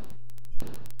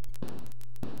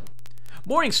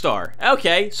 Morningstar.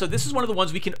 Okay, so this is one of the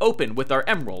ones we can open with our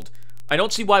emerald. I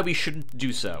don't see why we shouldn't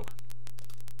do so.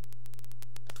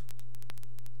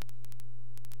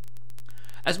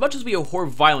 As much as we abhor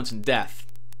violence and death,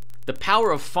 the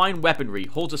power of fine weaponry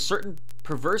holds a certain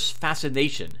perverse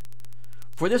fascination.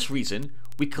 For this reason,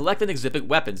 we collect and exhibit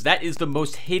weapons. That is the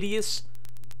most hideous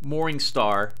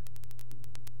Morningstar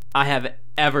I have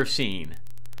ever seen.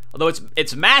 Although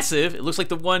it's massive, it looks like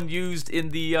the one used in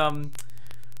the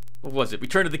what was it?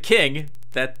 Return of the King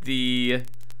that the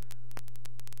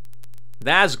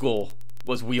Nazgul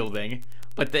was wielding,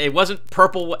 but it wasn't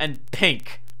purple and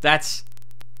pink. This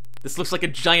looks like a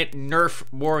giant Nerf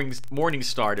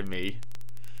Morningstar to me.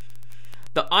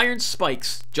 The iron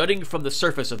spikes jutting from the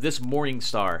surface of this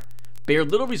Morningstar bear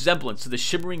little resemblance to the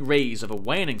shimmering rays of a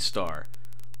waning star,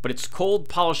 but its cold,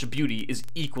 polished beauty is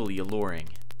equally alluring.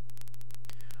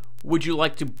 Would you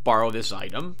like to borrow this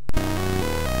item?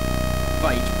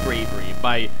 Fight bravery.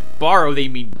 By borrow, they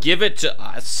mean give it to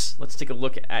us. Let's take a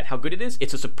look at how good it is.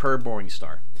 It's a superb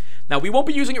Morningstar. Now, we won't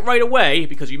be using it right away,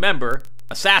 because remember,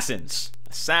 assassins.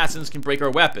 Assassins can break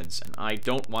our weapons, and I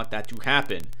don't want that to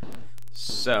happen.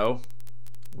 So,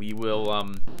 we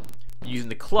will be using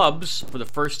the clubs for the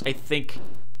first, I think,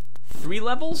 3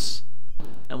 levels,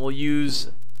 and we'll use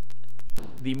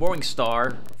the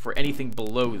Morningstar for anything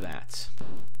below that.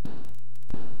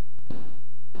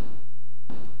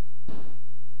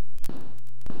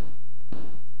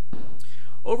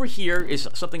 Over here is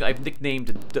something I've nicknamed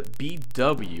the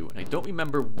BW, and I don't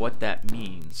remember what that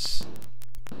means.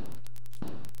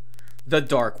 The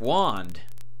Dark Wand.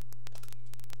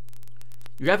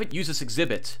 You haven't used this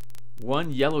exhibit.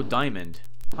 1 yellow diamond.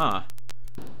 Huh.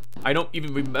 I don't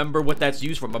even remember what that's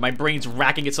used for, but my brain's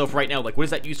racking itself right now. Like, what is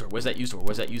that used for? What is that used for?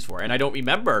 What is that used for? And I don't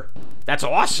remember. That's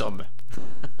awesome.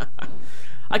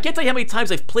 I can't tell you how many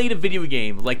times I've played a video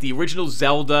game, like the original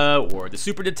Zelda, or the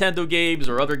Super Nintendo games,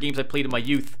 or other games I played in my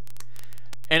youth.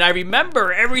 And I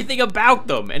remember everything about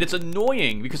them, and it's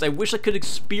annoying, because I wish I could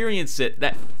experience it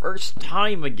that first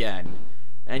time again.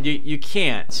 And you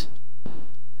can't.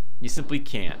 You simply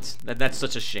can't. That's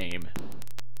such a shame.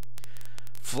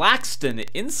 Flaxton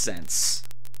incense.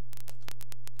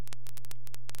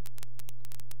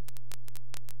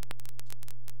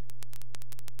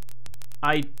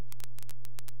 I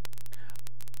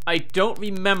don't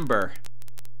remember.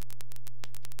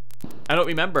 I don't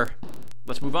remember.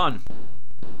 Let's move on.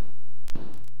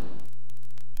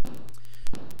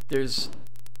 There's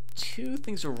 2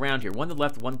 things around here. One to the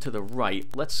left, one to the right.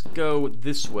 Let's go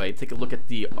this way. Take a look at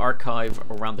the archive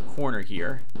around the corner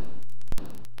here.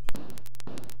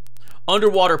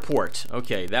 Underwater port.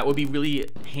 Okay, that would be really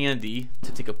handy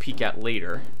to take a peek at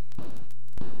later.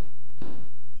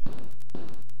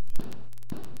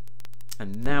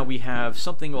 And now we have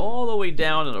something all the way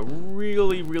down in a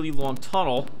really, really long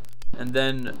tunnel, and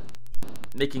then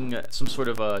making some sort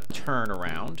of a turn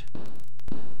around.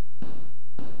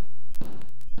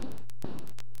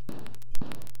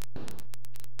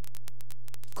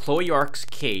 Cloyarch's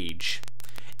Cage.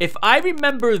 If I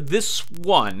remember this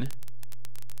one,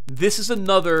 this is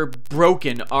another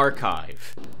broken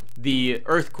archive. The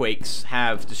earthquakes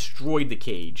have destroyed the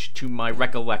cage, to my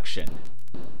recollection.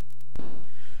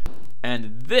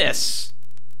 And this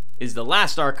is the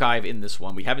last archive in this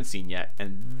one we haven't seen yet,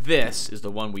 and this is the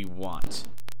one we want.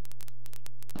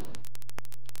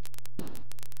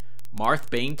 Marth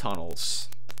Bane Tunnels.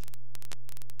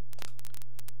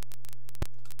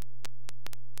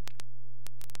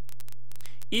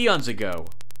 Eons ago,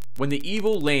 when the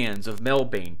evil lands of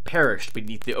Melbane perished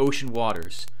beneath the ocean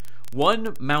waters,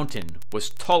 one mountain was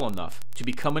tall enough to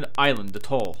become an island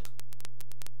atoll.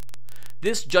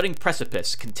 This jutting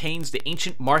precipice contains the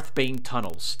ancient Marth Bane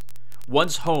tunnels,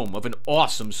 once home of an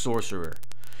awesome sorcerer.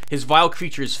 His vile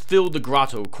creatures filled the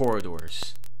grotto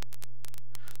corridors.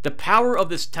 The power of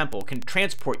this temple can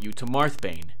transport you to Marth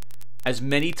Bane as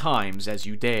many times as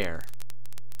you dare.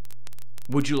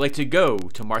 Would you like to go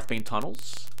to Marth Bane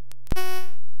tunnels?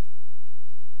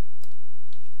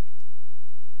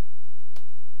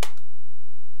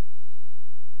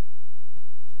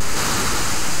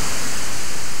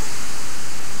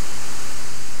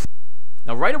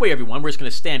 Now, right away, everyone, we're just going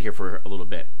to stand here for a little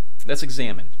bit. Let's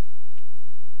examine.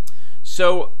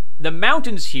 So, the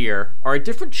mountains here are a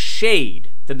different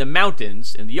shade than the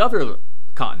mountains in the other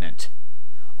continent.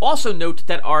 Also note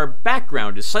that our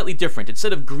background is slightly different.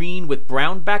 Instead of green with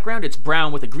brown background, it's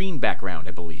brown with a green background,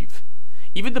 I believe.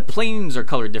 Even the plains are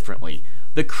colored differently.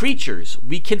 The creatures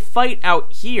we can fight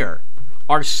out here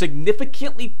are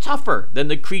significantly tougher than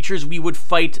the creatures we would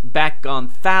fight back on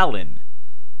Thallin.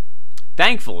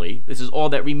 Thankfully, this is all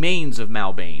that remains of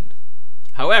Malbane.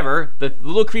 However, the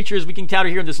little creatures we can encounter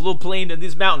here in this little plain and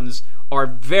these mountains are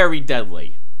very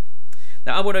deadly.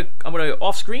 Now I'm gonna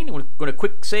off screen. I'm gonna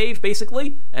quick save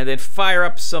basically, and then fire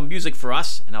up some music for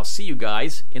us, and I'll see you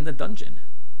guys in the dungeon.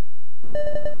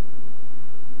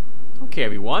 Okay,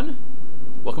 everyone,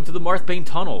 welcome to the Marth Bane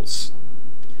tunnels.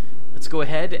 Let's go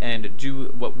ahead and do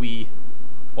what we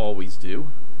always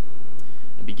do.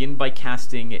 And begin by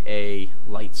casting a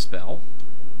light spell.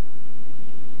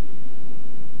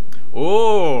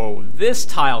 Oh, this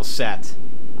tile set.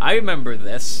 I remember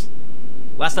this.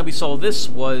 Last time we saw this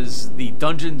was the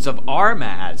Dungeons of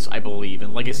Armaz, I believe,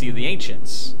 in Legacy of the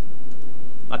Ancients.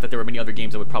 Not that there were many other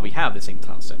games that would probably have the same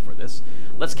tile set for this.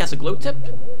 Let's cast a glow tip.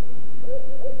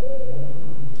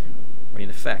 Ready in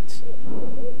effect.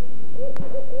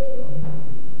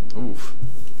 Oof.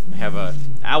 I have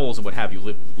owls and what have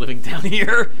you living down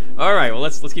here. Alright, well,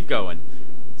 let's keep going.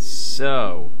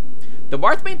 So, the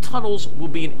Marth Bane tunnels will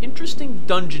be an interesting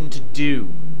dungeon to do.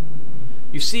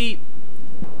 You see,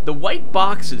 the white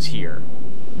boxes here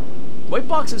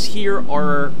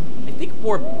are, I think,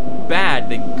 more bad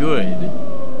than good.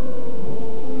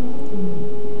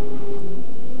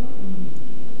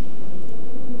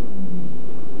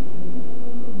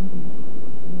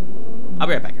 I'll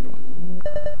be right back, everyone.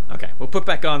 Okay, we'll put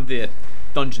back on the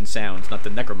dungeon sounds, not the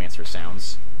necromancer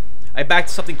sounds. I backed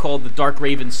something called the Dark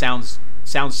Raven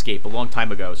soundscape a long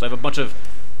time ago, so I have a bunch of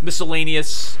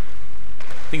miscellaneous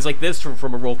things like this for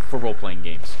role-playing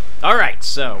games. Alright,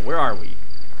 so where are we?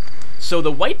 So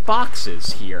the white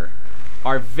boxes here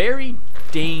are very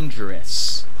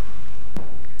dangerous.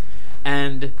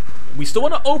 And we still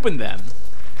want to open them,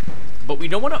 but we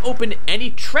don't want to open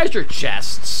any treasure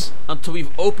chests until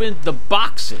we've opened the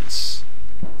boxes.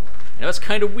 I know it's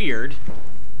kind of weird,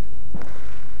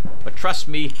 but trust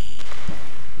me,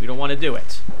 we don't want to do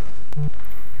it.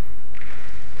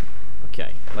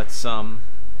 Okay, let's, well,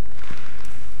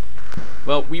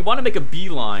 we want to make a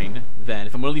beeline, then,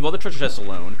 if I'm going to leave all the treasure chests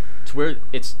alone, to where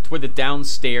the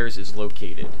downstairs is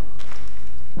located.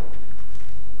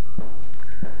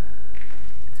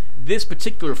 This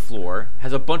particular floor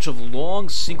has a bunch of long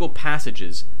single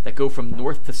passages that go from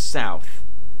north to south,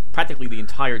 practically the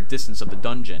entire distance of the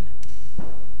dungeon.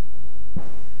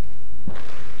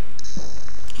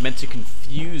 Meant to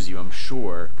confuse you, I'm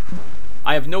sure.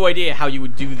 I have no idea how you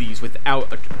would do these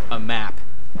without a map.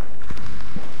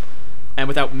 And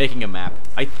without making a map.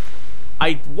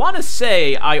 I want to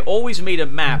say I always made a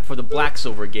map for the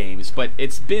Blacksilver games, but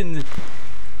it's been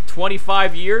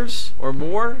 25 years or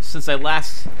more since I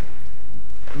last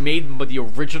made the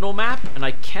original map, and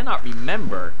I cannot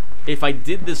remember if I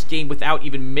did this game without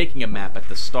even making a map at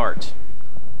the start.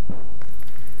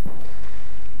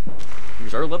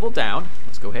 Here's our level down.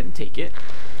 Let's go ahead and take it.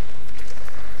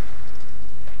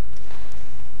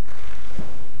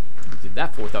 We did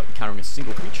that for without encountering a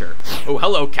single creature. Oh,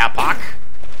 hello, Capoc.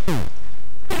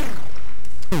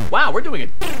 Wow, we're doing a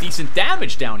decent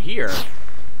damage down here.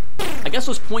 I guess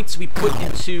those points we put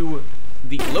into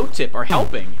the glow tip are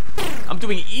helping. I'm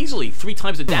doing easily 3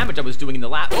 times the damage I was doing in the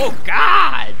last... Oh,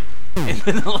 God! In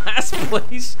the last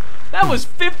place, that was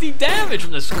 50 damage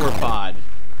from the score pod.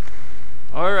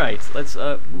 Alright, let's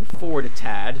move forward a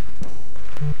tad.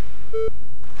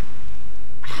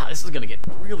 Wow, this is gonna get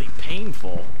really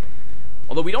painful.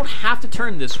 Although we don't have to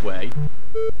turn this way.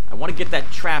 I want to get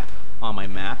that trap on my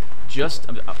map, just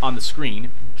on the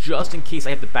screen, just in case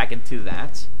I have to back into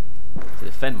that to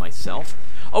defend myself.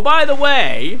 Oh, by the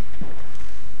way,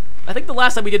 I think the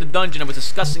last time we did the dungeon I was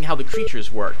discussing how the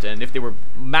creatures worked and if they were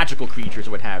magical creatures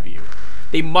or what have you.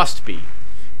 They must be,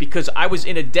 because I was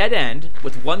in a dead end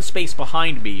with 1 space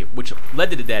behind me, which led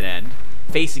to the dead end,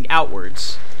 facing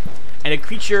outwards, and a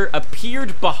creature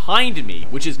appeared behind me,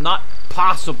 which is not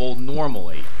possible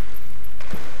normally.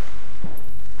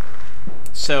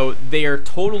 So they are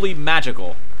totally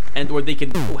magical, and or they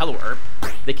can, oh, hello Erp,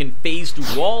 they can phase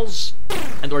through walls,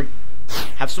 and or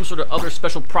have some sort of other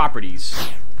special properties,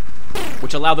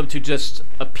 which allow them to just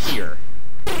appear.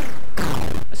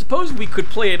 I suppose we could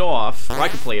play it off, or I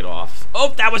could play it off.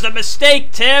 Oh, that was a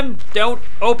mistake, Tim! Don't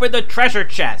open the treasure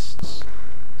chests.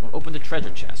 Don't open the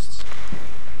treasure chests.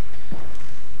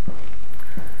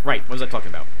 Right, what was I talking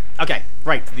about? Okay,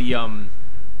 right, the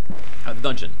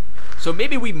dungeon. So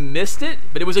maybe we missed it,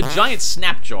 but it was a giant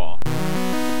snapjaw.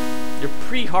 They're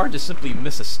pretty hard to simply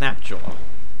miss a snapjaw.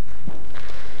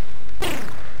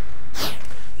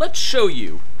 Let's show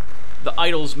you the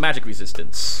idol's magic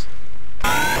resistance.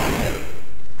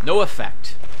 No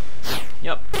effect.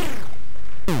 Yep.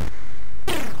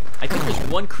 I think there's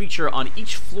 1 creature on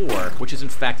each floor which is in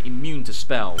fact immune to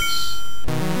spells.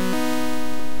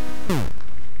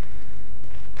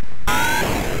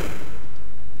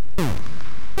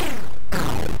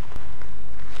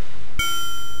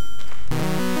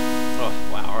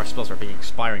 Spells are being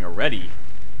expiring already.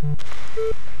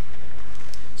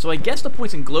 So I guess the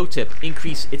points in glow tip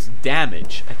increase its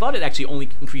damage. I thought it actually only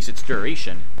increased its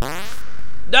duration.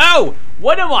 No!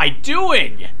 What am I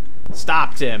doing?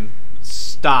 Stop, Tim.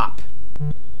 Stop.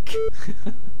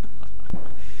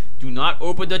 Do not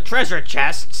open the treasure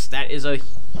chests. That is a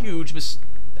huge mistake.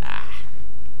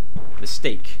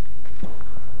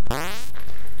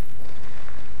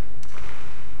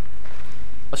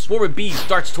 A swarm of bees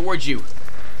darts towards you.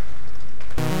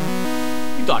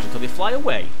 You dodge until they fly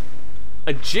away.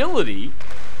 Agility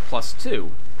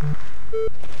 +2.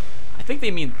 I think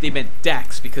they meant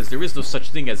dex, because there is no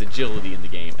such thing as agility in the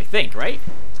game. I think, right?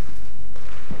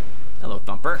 Hello,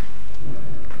 Thumper.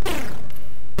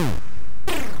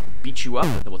 Beat you up,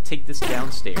 and then we'll take this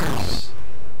downstairs.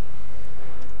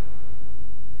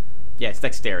 Yeah, it's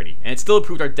dexterity. And it still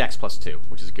improved our dex +2,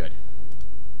 which is good.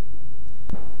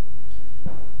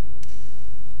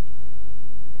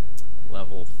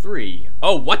 Level 3.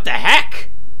 Oh, what the heck?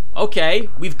 Okay,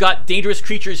 we've got dangerous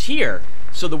creatures here.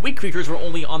 So the weak creatures were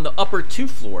only on the upper 2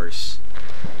 floors.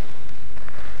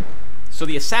 So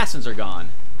the assassins are gone.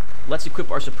 Let's equip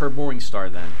our superb mooring star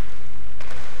then.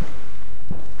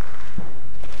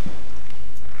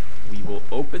 We will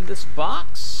open this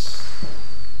box.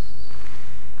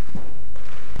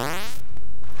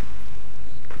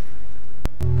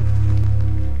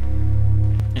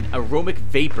 An aromatic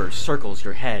vapor circles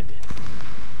your head.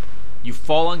 You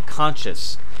fall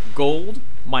unconscious. Gold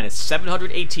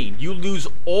 -718. You lose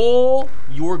all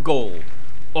your gold.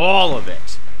 All of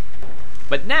it.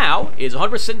 But now it is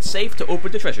 100% safe to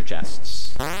open the treasure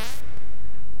chests.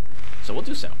 So we'll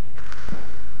do so.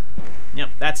 Yep,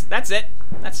 that's it.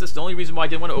 That's just the only reason why I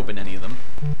didn't want to open any of them.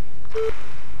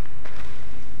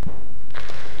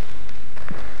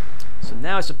 So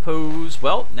now I suppose,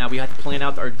 well, now we have to plan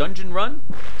out our dungeon run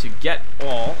to get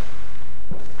all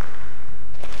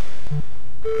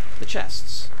the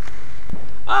chests.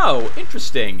 Oh,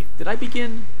 interesting. Did I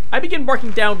begin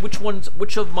marking down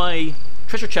which of my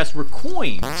treasure chests were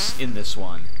coins in this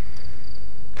one.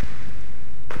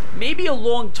 Maybe a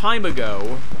long time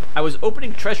ago, I was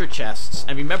opening treasure chests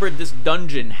and remembered this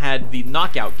dungeon had the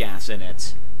knockout gas in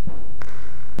it.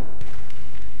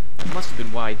 That must have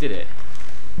been why I did it.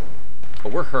 Oh,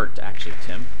 we're hurt, actually,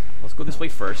 Tim. Let's go this way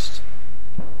first.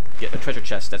 Get a treasure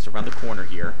chest that's around the corner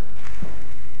here.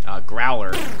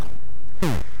 Growler.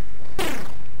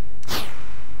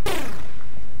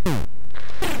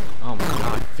 Oh my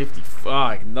god,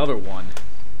 55, another one.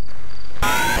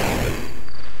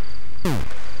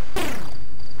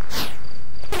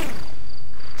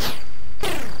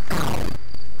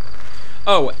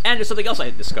 Oh, and there's something else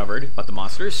I discovered about the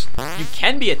monsters. You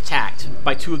can be attacked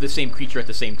by two of the same creature at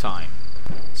the same time.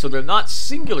 So they're not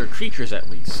singular creatures, at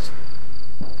least.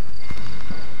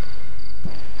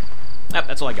 Yep,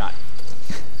 that's all I got.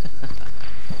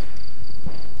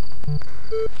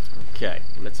 Okay,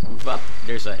 let's move up.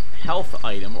 There's a health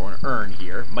item, or an urn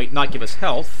here. Might not give us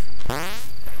health.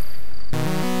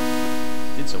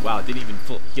 Did so. Wow, it didn't even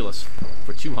heal us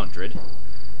for 200.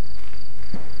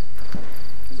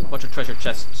 There's a bunch of treasure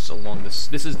chests along this.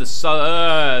 This is the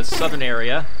southern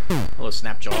area. Hello,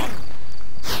 Snapjaw.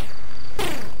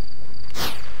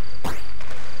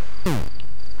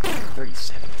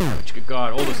 37 damage. Good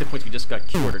God, all those hit points we just got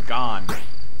cured are gone.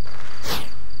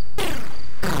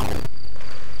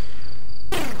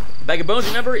 The Bag of Bones,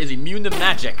 remember, is immune to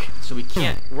magic, so we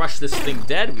can't rush this thing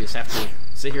dead. We just have to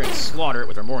sit here and slaughter it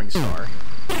with our Morning Star.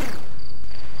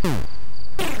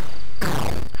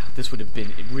 This would have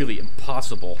been really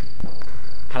impossible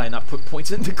had I not put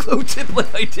points into Glow Tip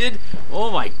like I did.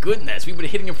 Oh my goodness, we would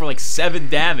have hit him for like 7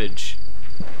 damage.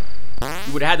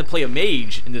 You would have had to play a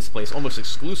mage in this place almost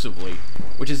exclusively,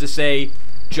 which is to say,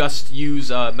 just use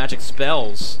magic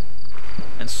spells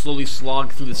and slowly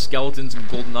slog through the skeletons and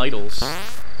golden idols.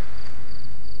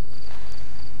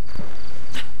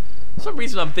 For some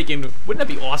reason I'm thinking, wouldn't that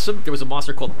be awesome if there was a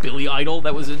monster called Billy Idol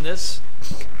that was in this?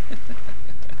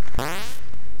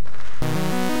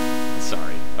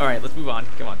 Sorry. Alright, let's move on.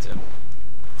 Come on, Tim.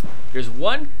 There's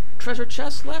 1 treasure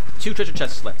chest left? 2 treasure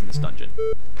chests left in this dungeon.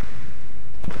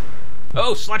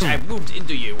 Oh, Sludge, I've moved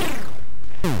into you.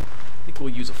 I think we'll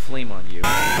use a flame on you.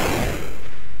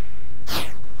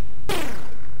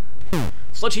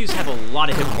 Sludgies have a lot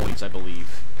of hit points, I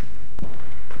believe.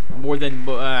 More than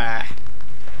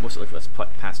most of the, let's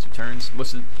put past 2 turns.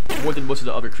 More than most of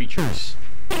the other creatures.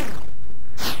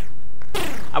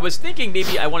 I was thinking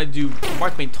maybe I want to do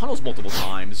Marths tunnels multiple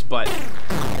times, but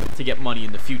to get money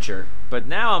in the future. But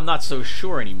now I'm not so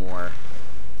sure anymore.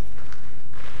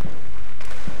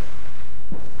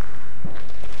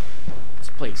 This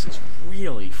place is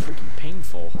really freaking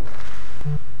painful.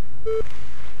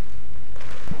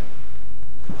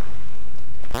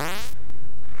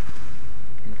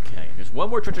 Okay, there's 1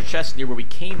 more treasure chest near where we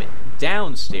came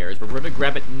downstairs, but we're going to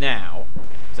grab it now,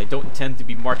 because I don't intend to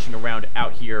be marching around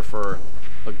out here for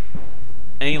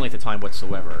any length of time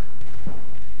whatsoever.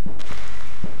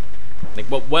 Like,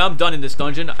 when I'm done in this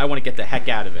dungeon, I want to get the heck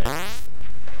out of it.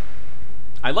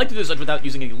 I'd like to do this without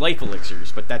using any life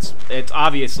elixirs, but it's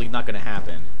obviously not going to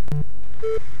happen.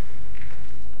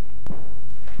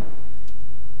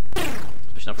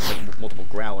 Especially not for like multiple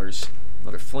growlers.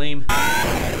 Another flame.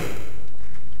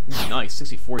 Ooh, nice,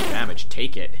 64 damage.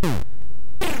 Take it.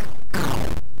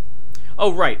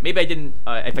 Oh, right. Maybe I didn't,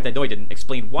 in fact, I know I didn't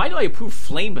explain. Why do I approve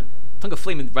Tongue of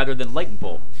Flame rather than Lightning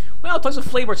Bolt? Well, Tongues of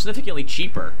Flame are significantly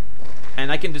cheaper. And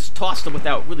I can just toss them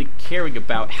without really caring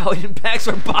about how it impacts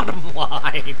our bottom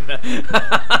line.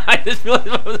 I just realized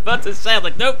what I was about to say. I'm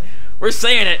like, nope, we're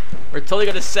saying it. We're totally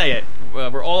going to say it.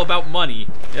 We're all about money.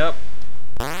 Yep.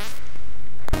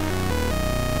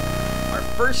 Our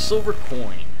first silver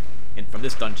coin from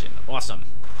this dungeon. Awesome.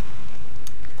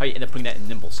 Probably end up putting that in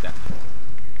Nimble Step.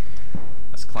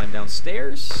 Let's climb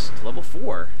downstairs to level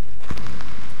 4.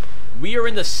 We are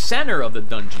in the center of the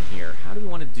dungeon here. How do we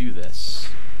want to do this?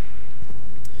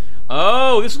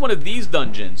 Oh, this is one of these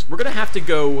dungeons. We're going to have to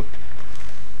go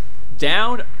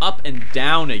down, up, and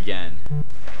down again.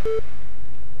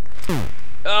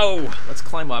 Oh, let's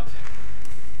climb up.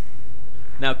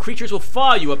 Now, creatures will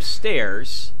follow you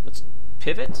upstairs. Let's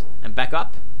pivot and back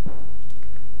up.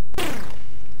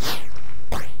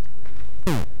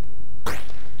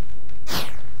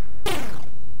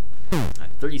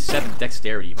 37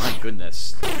 dexterity, my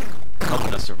goodness.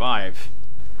 Helping us survive.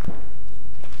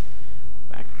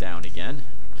 Back down again.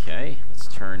 Okay, let's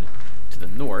turn to the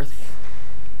north.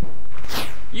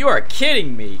 You are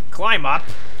kidding me! Climb up.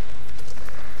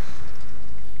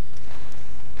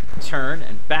 Turn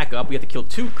and back up. We have to kill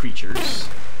 2 creatures.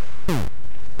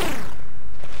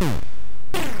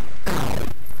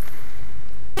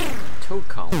 Toad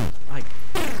column. My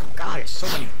God, there's so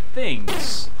many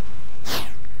things.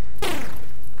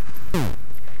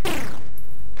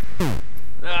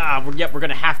 We're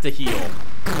gonna have to heal.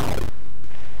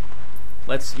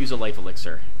 Let's use a life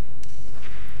elixir.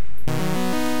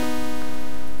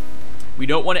 We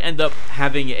don't want to end up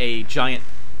having a giant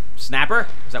snapper.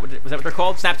 Was that what they're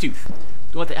called? Snap tooth.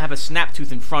 Don't want to have a snap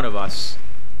tooth in front of us.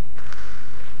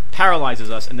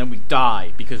 Paralyzes us, and then we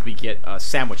die because we get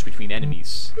sandwiched between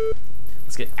enemies.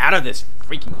 Let's get out of this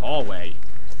freaking hallway.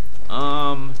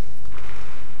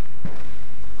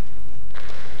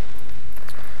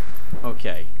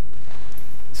 Okay.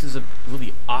 This is a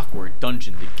really awkward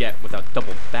dungeon to get without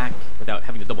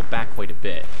having to double back quite a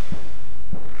bit.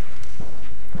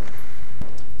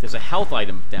 There's a health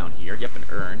item down here. Yep, an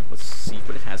urn. Let's see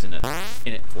what it has in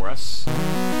it for us.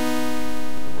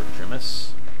 Word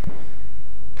Trimus.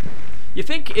 You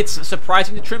think it's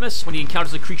surprising to Trimus when he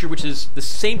encounters a creature which is the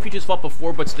same creature he's fought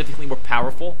before, but significantly more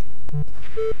powerful?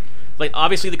 Like,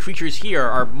 obviously the creatures here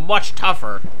are much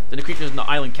tougher than the creatures in the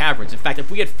island caverns. In fact,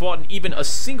 if we had fought even a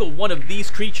single one of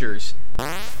these creatures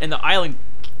in the island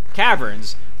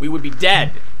caverns, we would be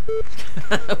dead.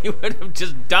 We would have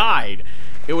just died.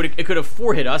 It could have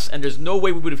 4-hit us, and there's no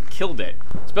way we would have killed it.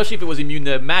 Especially if it was immune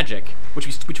to magic,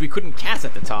 which we couldn't cast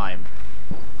at the time.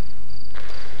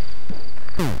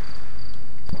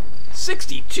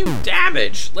 62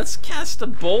 damage! Let's cast a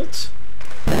bolt.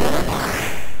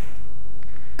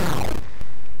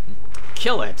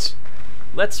 Kill it.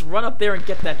 Let's run up there and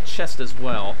get that chest as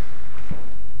well.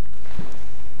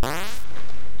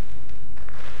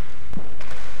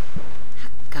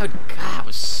 Good God, it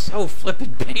was so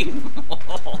flippin'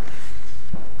 painful.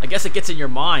 I guess it gets in your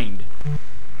mind.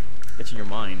 Gets in your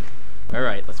mind.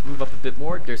 Alright, let's move up a bit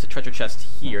more. There's a treasure chest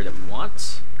here that we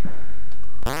want.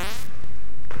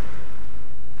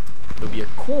 There'll be a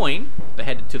coin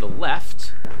beheaded to the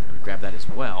left. Let me grab that as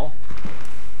well.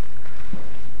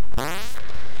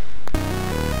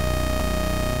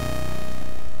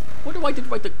 What do I do?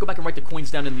 Go back and write the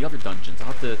coins down in the other dungeons. I'll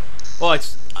have to. Well,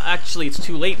 it's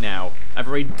too late now. I've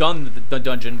already done the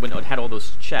dungeon when it had all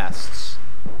those chests.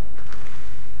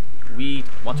 We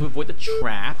want to avoid the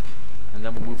trap, and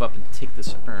then we'll move up and take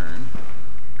this urn.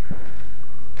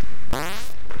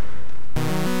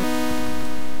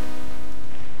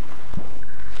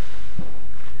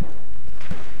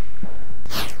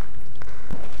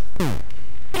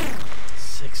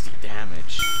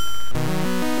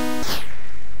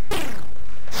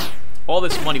 All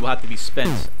this money will have to be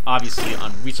spent, obviously,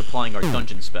 on resupplying our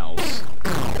dungeon spells.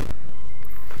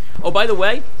 Oh, by the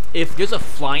way, if there's a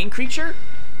flying creature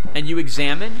and you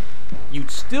examine, you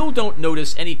still don't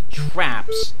notice any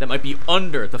traps that might be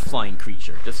under the flying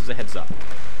creature, just as a heads up.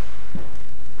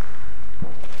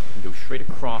 And go straight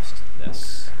across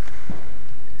this.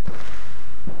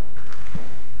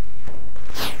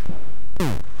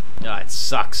 Ah, it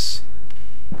sucks.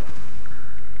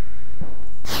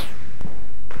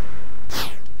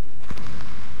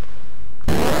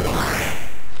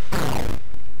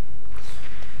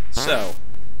 So,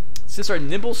 since our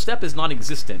nimble step is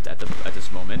non-existent at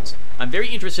this moment, I'm very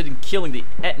interested in killing the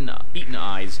Eaten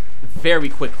Eyes very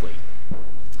quickly.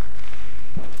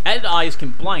 Eaten Eyes can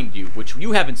blind you, which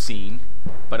you haven't seen,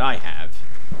 but I have.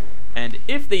 And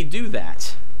if they do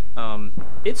that,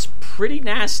 it's pretty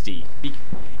nasty.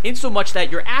 In so much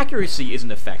that your accuracy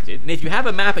isn't affected, and if you have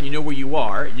a map and you know where you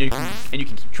are, and you can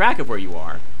keep track of where you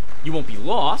are, you won't be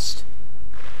lost.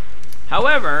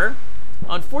 However,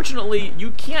 unfortunately,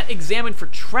 you can't examine for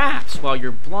traps while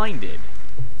you're blinded.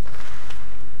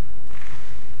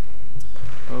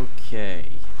 Okay,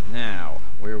 now,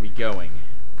 where are we going?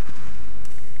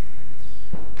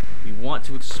 We want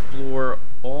to explore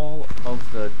all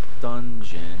of the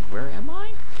dungeon. Where am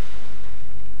I?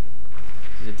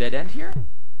 Is it a dead end here?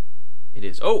 It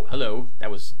is. Oh, hello. That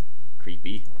was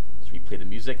creepy. Let's replay the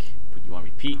music. Put you on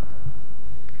repeat.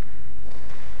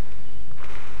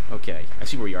 Okay, I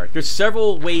see where we are. There's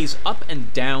several ways up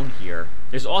and down here.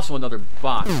 There's also another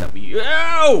box that we...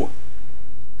 Ow!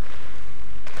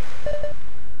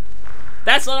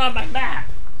 That's not on my map!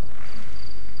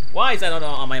 Why is that not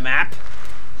on my map?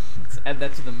 Let's add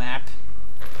that to the map.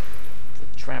 There's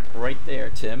a trap right there,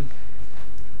 Tim.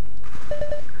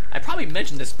 I probably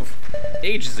mentioned this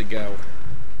ages ago.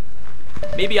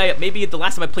 Maybe the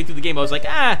last time I played through the game, I was like,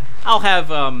 I'll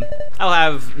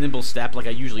have Nimble Step like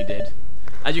I usually did.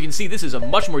 As you can see, this is a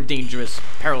much more dangerous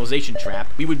paralyzation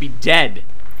trap. We would be dead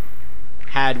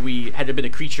had there been a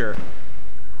creature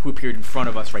who appeared in front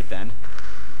of us right then.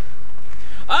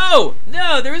 Oh!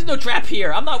 No, there is no trap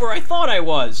here! I'm not where I thought I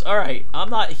was! Alright,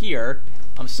 I'm not here.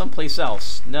 I'm someplace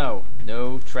else. No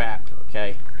trap,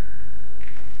 okay?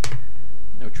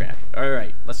 No trap.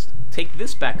 Alright, let's take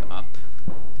this back up.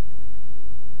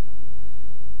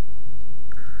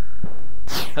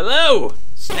 Hello,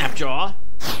 Snapjaw!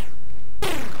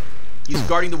 He's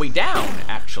guarding the way down,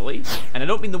 actually. And I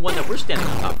don't mean the one that we're standing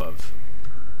on top of.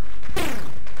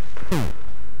 Oh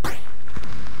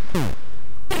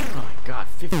my god,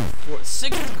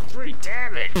 63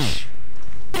 damage!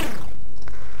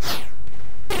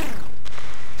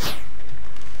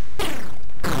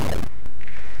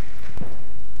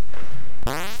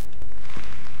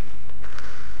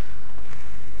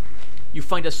 You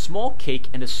find a small cake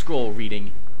and a scroll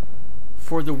reading,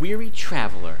 for the weary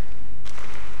traveler.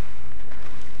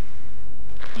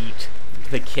 Eat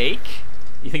the cake?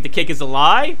 You think the cake is a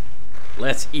lie?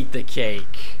 Let's eat the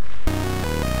cake.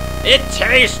 It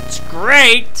tastes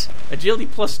great! Agility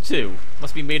 +2.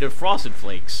 Must be made of Frosted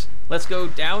Flakes. Let's go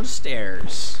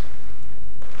downstairs.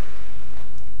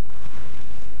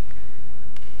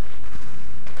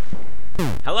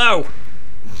 Hello!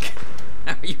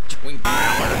 How are you doing,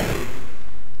 Growler?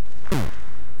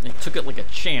 I took it like a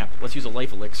champ. Let's use a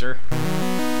life elixir.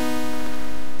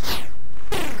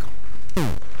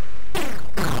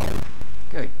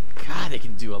 Good God, they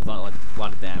can do a lot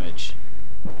of damage.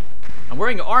 I'm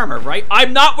wearing armor, right?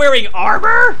 I'm not wearing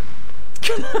armor?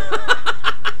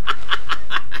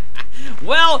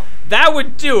 Well, that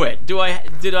would do it. Do I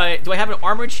have an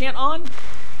armor enchant on?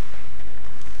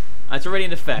 It's already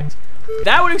in effect.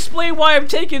 That would explain why I'm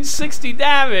taking 60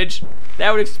 damage.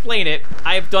 That would explain it.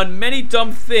 I have done many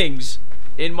dumb things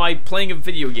in my playing of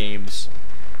video games.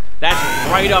 That's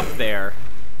right up there.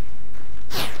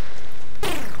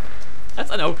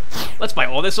 I know. Let's buy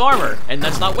all this armor, and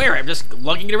let's not wear it. I'm just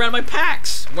lugging it around in my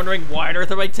packs, wondering why on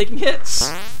earth am I taking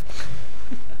hits.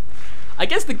 I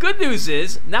guess the good news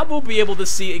is now we'll be able to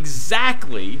see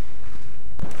exactly,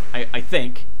 I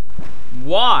think,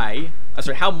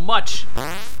 how much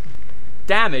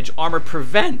damage armor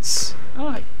prevents.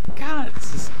 Oh my God,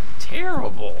 this is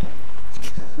terrible.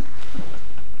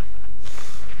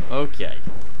 Okay.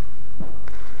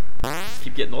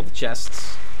 Keep getting all the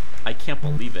chests. I can't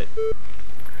believe it.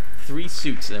 3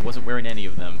 suits and I wasn't wearing any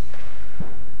of them.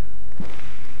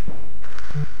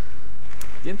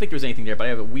 Didn't think there was anything there, but I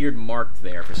have a weird mark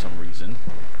there for some reason.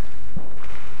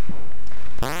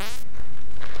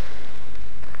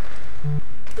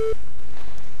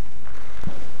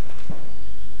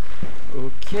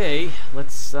 Okay,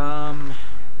 let's,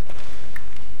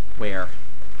 where?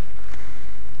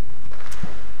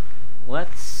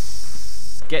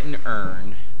 Let's get an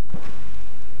urn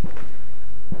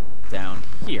down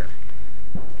here.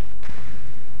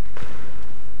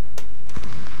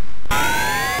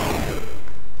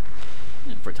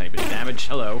 And for a tiny bit of damage.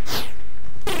 Hello.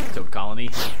 Toad colony.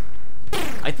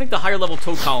 I think the higher level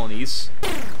toad colonies,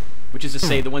 which is to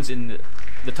say the ones in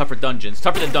the tougher dungeons,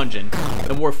 tougher the dungeon,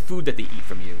 the more food that they eat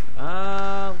from you.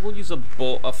 We'll use a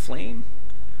flame.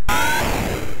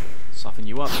 Soften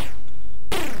you up.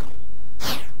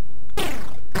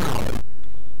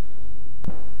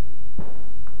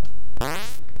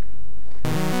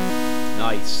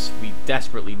 Nice. We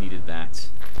desperately needed that.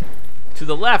 To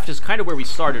the left is kind of where we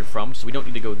started from, so we don't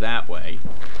need to go that way.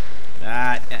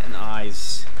 That and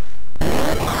eyes.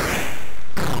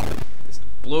 Just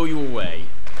blow you away.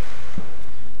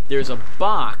 There's a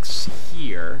box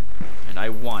here, and I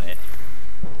want it.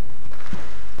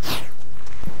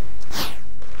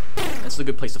 That's a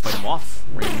good place to fight him off.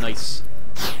 We're in a nice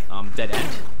dead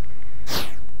end.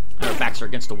 And our backs are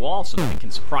against the wall, so nothing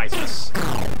can surprise us.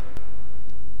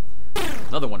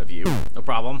 Another one of you. No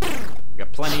problem. We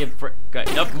got plenty of... got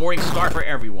enough Morning Star for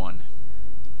everyone.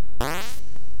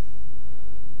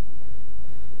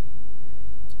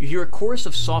 You hear a chorus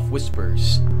of soft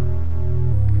whispers.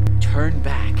 Turn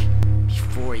back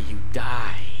before you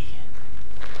die.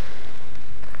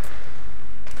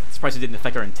 Surprised it didn't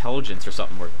affect our intelligence or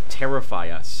something, or terrify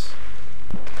us.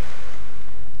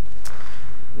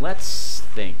 Let's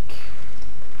think.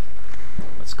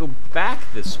 Let's go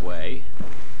back this way.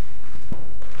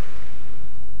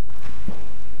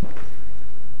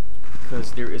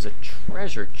 Because there is a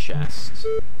treasure chest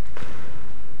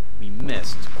we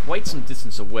missed quite some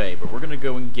distance away, but we're going to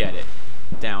go and get it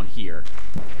down here.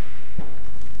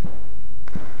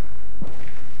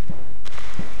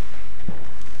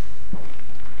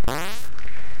 There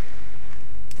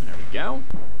we go.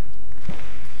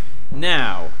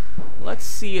 Now, let's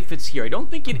see if it's here. I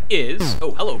don't think it is.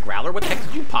 Oh, hello, Growler. What the heck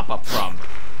did you pop up from?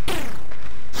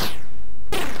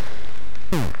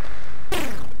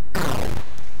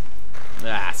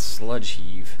 Ah, sludge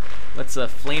heave. Let's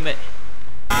flame it.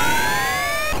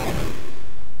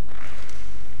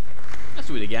 Let's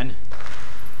do it again.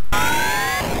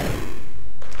 And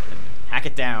hack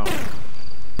it down.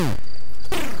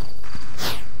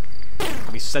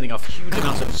 I'll be setting off huge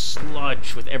amounts of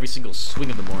sludge with every single swing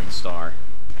of the Morning Star.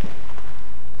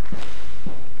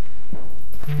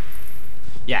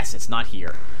 Yes, it's not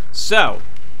here. So,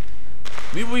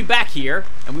 we will be back here,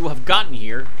 and we will have gotten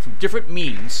here through different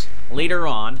means later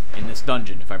on in this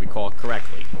dungeon, if I recall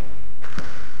correctly.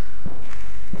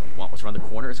 What's around the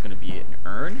corner is going to be an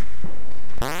urn.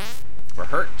 We're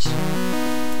hurt.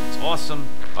 That's awesome.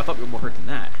 Oh, I thought we were more hurt than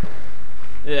that.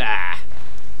 Ah.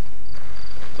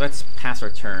 Let's pass our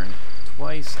turn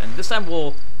twice, and this time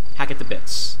we'll hack it to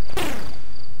bits.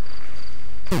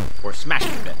 Or smash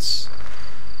it to bits.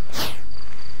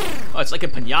 Oh, it's like a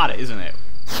piñata, isn't it?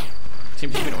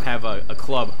 Seems we don't have a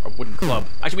club, a wooden club.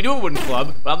 Actually, we do have a wooden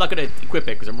club, but I'm not going to equip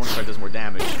it because I'm more concerned it does more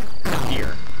damage.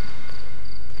 Here.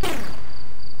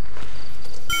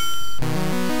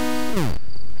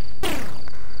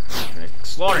 I'm gonna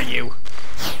slaughter you.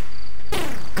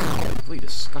 Really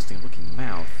disgusting looking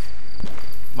mouth.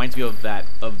 Reminds me of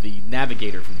the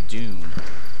Navigator from Dune.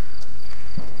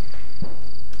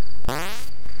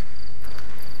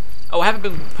 Oh, I haven't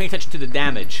been paying attention to the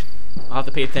damage. I'll have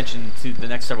to pay attention to the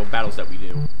next several battles that we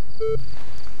do.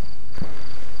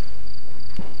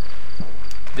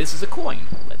 This is a coin.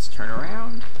 Let's turn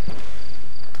around.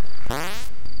 That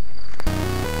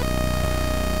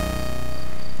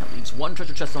leaves one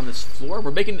treasure chest on this floor.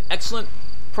 We're making excellent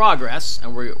progress,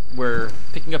 and we're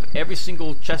picking up every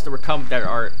single chest that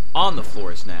are on the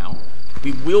floors now.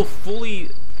 We will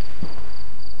fully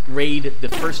raid the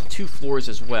first 2 floors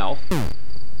as well.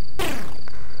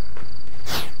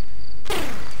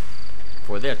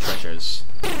 For their treasures.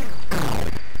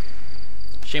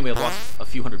 Shame we have lost a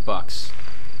few $100.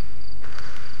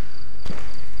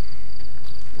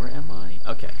 Where am I?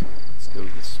 Okay, let's go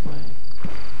this way.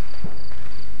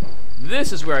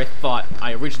 This is where I thought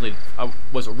I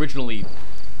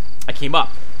came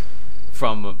up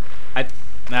from. When I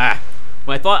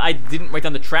thought I didn't write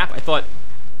down the trap, I thought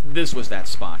this was that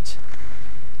spot.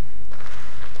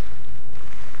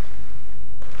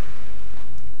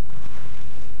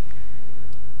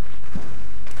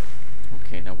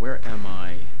 Okay, now where am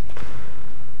I?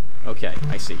 Okay,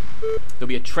 I see. There'll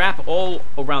be a trap all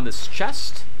around this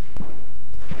chest.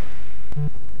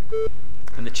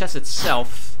 And the chest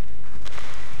itself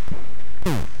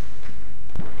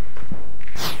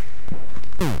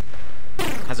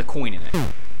has a coin in it.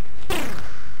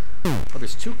 Oh,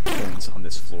 there's 2 coins on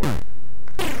this floor.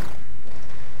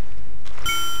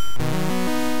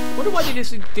 I wonder why they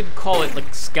just didn't call it,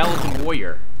 like, Skeleton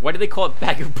Warrior. Why did they call it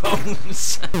Bag of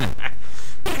Bones?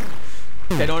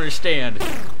 I don't understand.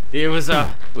 It was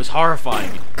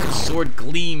horrifying. The sword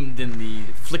gleamed in the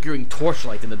flickering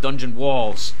torchlight in the dungeon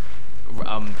walls.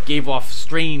 Gave off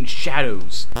strange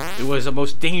shadows. It was a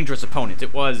most dangerous opponent.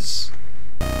 It was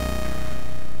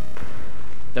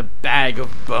the Bag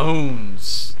of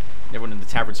Bones. Everyone in the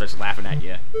tavern starts laughing at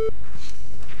you.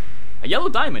 A yellow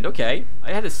diamond, okay.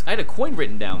 I had a coin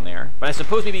written down there, but I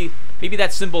suppose maybe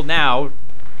that symbol now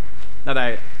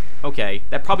that okay,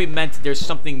 that probably meant there's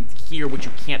something here which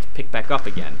you can't pick back up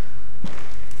again.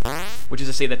 Which is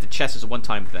to say that the chest is a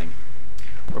one-time thing.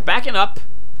 We're backing up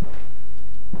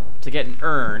to get an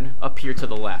urn up here to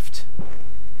the left.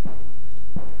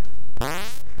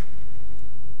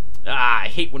 I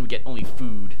hate when we get only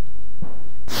food.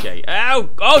 Okay. Ow!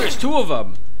 Oh, there's 2 of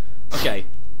them! Okay.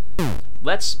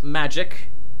 Let's magic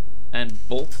and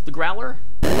bolt the growler.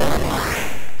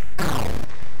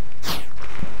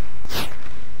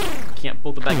 Can't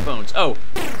bolt the Bag of Bones. Oh,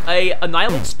 a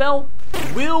annihilate spell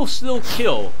will still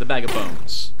kill the Bag of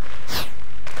Bones.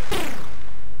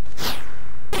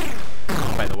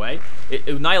 By the way, it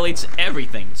annihilates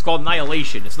everything. It's called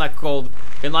annihilation. It's not called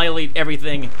annihilate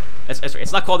everything.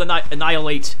 It's not called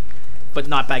annihilate, but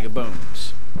not Bag of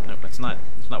Bones. No, that's not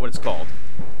what it's called.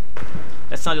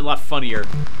 That sounded a lot funnier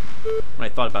when I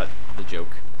thought about the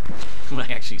joke when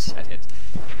I actually said it.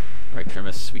 All right,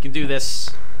 Trimus, we can do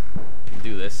this.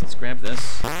 Do this. Let's grab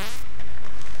this.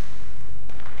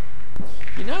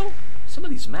 You know, some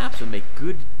of these maps would make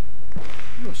good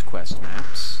Heroes Quest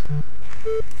maps.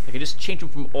 I could just change them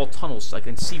from all tunnels so I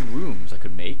can see rooms I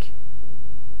could make.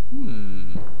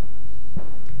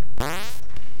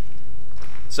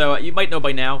 So, you might know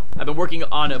by now, I've been working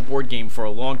on a board game for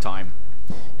a long time.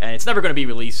 And it's never going to be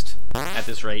released at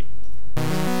this rate.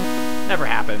 Never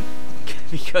happen.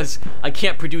 Because I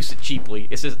can't produce it cheaply.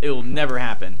 It says it'll never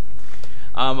happen.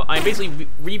 I'm basically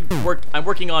I'm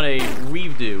working on a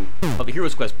redo of the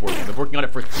Heroes Quest board game. I've been working on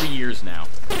it for 3 years now.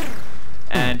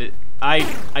 And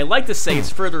I like to say it's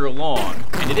further along,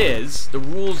 and it is. The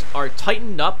rules are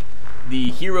tightened up, the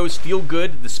heroes feel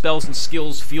good, the spells and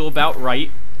skills feel about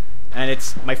right,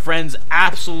 and my friends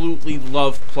absolutely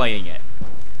love playing it.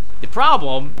 The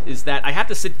problem is that I have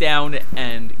to sit down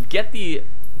and get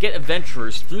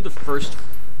adventurers through the first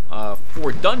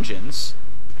 4 dungeons,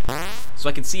 so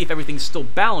I can see if everything's still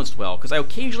balanced well, because I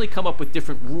occasionally come up with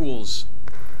different rules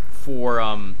for,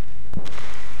 I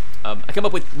come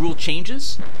up with rule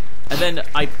changes, and then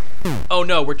oh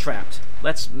no, we're trapped.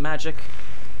 Let's magic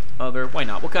why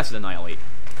not? We'll cast it Annihilate.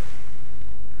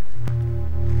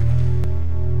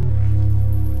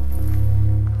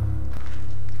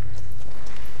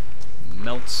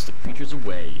 melts the creatures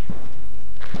away.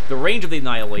 The range of the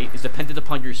Annihilate is dependent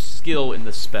upon your skill in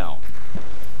the spell.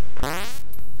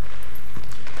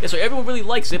 Yeah, so everyone really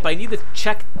likes it, but I need to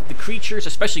check the creatures,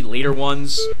 especially later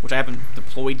ones, which I haven't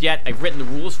deployed yet. I've written the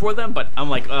rules for them, but I'm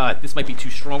like, this might be too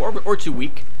strong or too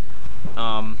weak.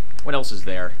 What else is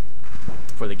there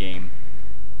for the game?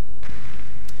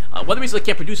 One of the reasons I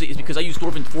can't produce it is because I use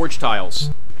Dwarven Forge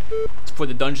tiles for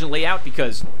the dungeon layout,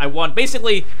 because I want,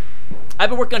 basically, I've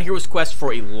been working on Heroes Quest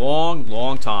for a long,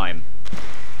 long time.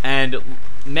 And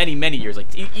many, many years, like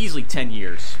easily 10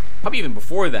 years. Probably even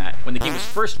before that, when the game was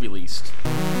first released.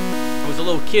 I was a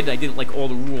little kid and I didn't like all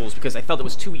the rules because I felt it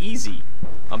was too easy.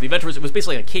 The adventurers, it was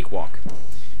basically a cakewalk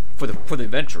for the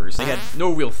adventurers. They had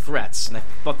no real threats, and I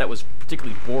thought that was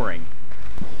particularly boring.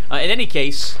 In any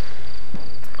case,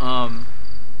 over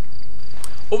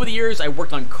the years I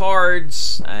worked on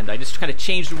cards, and I just kind of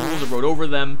changed the rules and wrote over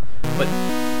them. But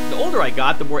the older I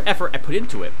got, the more effort I put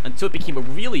into it, until it became a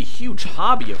really huge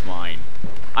hobby of mine.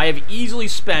 I have easily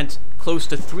spent close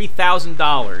to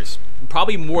 $3,000,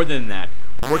 probably more than that,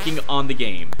 working on the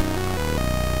game.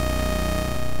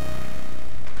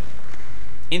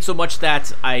 In so much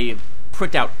that I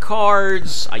print out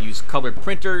cards, I use colored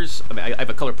printers. I mean, I have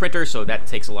a color printer, so that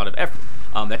takes a lot of effort.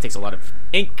 That takes a lot of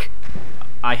ink.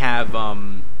 I have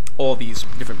all these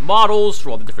different models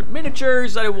for all the different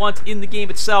miniatures that I want in the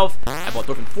game itself. I bought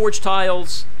Dwarven Forge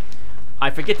tiles. I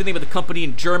forget the name of the company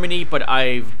in Germany, but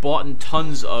I've bought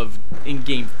tons of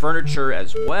in-game furniture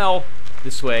as well.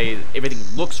 This way,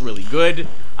 everything looks really good.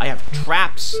 I have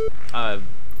traps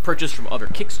purchased from other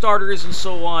Kickstarters and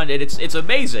so on, and it's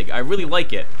amazing. I really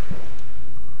like it.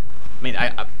 I mean,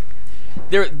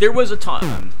 there was a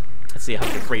time. Let's see how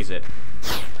to phrase it.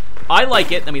 I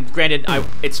like it. I mean, granted,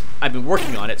 I've been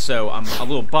working on it, so I'm a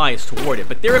little biased toward it.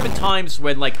 But there have been times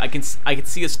when, like, I can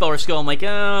see a spell or skill, I'm like,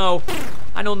 oh,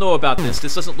 I don't know about this.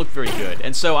 This doesn't look very good.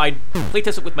 And so I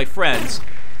playtest it with my friends,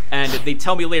 and they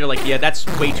tell me later, like, yeah, that's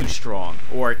way too strong,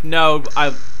 or no,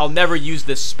 I'll never use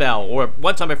this spell. Or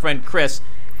one time, my friend Chris,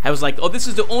 I was like, oh, this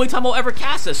is the only time I'll ever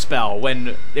cast a spell,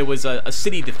 when it was a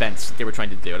city defense that they were trying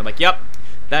to do. And I'm like, yep,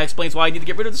 that explains why I need to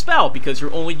get rid of the spell, because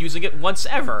you're only using it once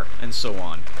ever, and so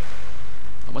on.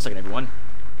 1 second, everyone.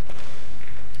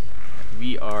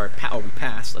 We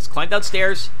passed. Let's climb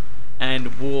downstairs, and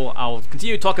I'll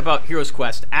continue to talk about Heroes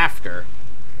Quest after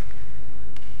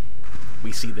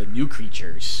we see the new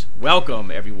creatures.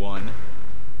 Welcome, everyone.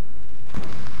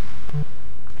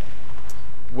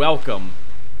 Welcome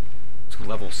to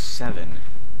level 7.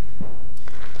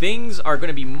 Things are going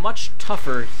to be much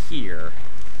tougher here.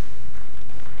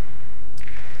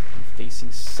 I'm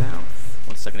facing south.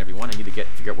 1 second, everyone. I need to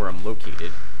figure out where I'm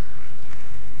located.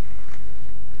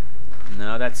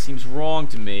 No, that seems wrong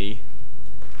to me.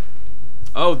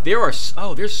 Oh,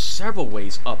 there's several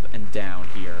ways up and down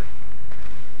here.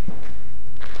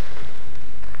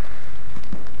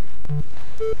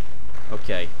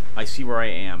 Okay, I see where I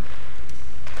am.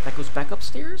 That goes back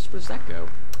upstairs? Where does that go?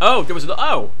 Oh, there was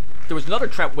another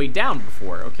trap way down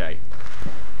before. Okay.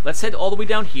 Let's head all the way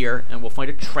down here, and we'll find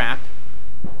a trap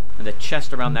and a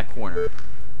chest around that corner.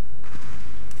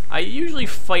 I usually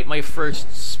fight my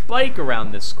first spike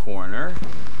around this corner.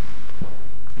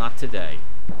 Not today.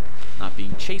 Not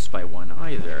being chased by one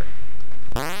either.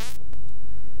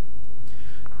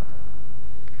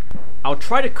 I'll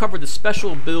try to cover the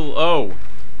special build. Oh,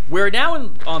 we're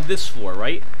now on this floor,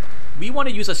 right? We want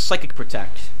to use a Psychic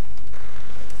Protect.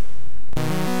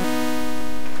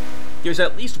 There's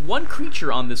at least one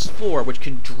creature on this floor which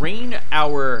can drain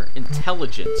our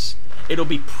intelligence. It'll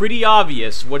be pretty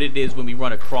obvious what it is when we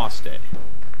run across it.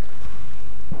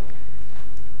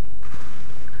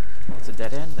 It's a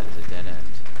dead end? That is a dead end.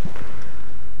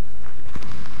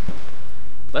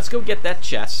 Let's go get that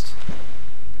chest.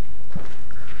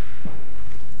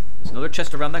 There's another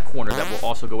chest around that corner that we'll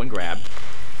also go and grab.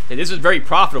 And this is very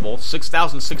profitable.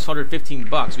 6,615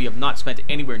 bucks. We have not spent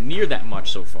anywhere near that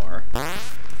much so far.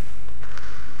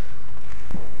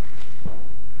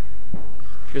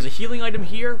 There's a healing item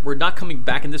here. We're not coming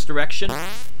back in this direction. Might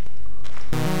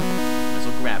as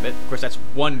well grab it. Of course, that's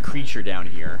one creature down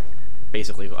here.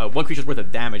 Basically, one creature's worth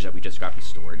of damage that we just got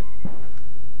restored.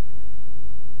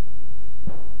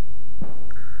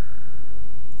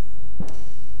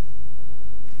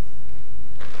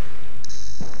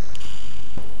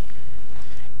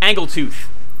 Angletooth.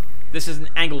 This is an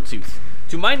Angletooth.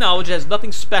 To my knowledge, it has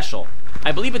nothing special.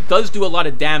 I believe it does do a lot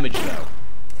of damage, though.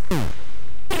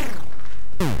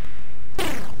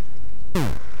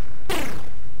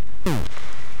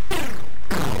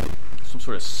 Some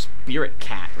sort of spirit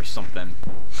cat or something.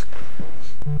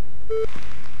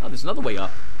 Oh, there's another way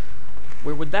up.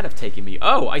 Where would that have taken me?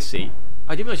 Oh, I see.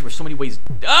 I didn't realize there were so many ways.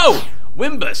 Oh!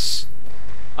 Wimbus!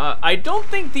 I don't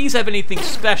think these have anything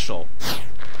special.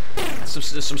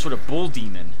 Some sort of bull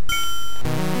demon.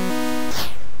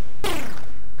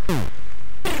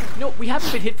 No, we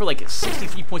haven't been hit for like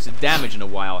 63 points of damage in a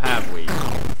while, have we?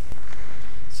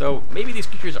 So maybe these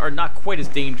creatures are not quite as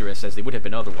dangerous as they would have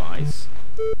been otherwise.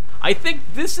 I think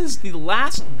this is the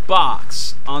last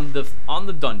box on the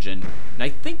dungeon, and I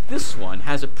think this one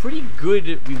has a pretty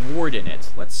good reward in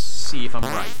it. Let's see if I'm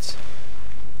right.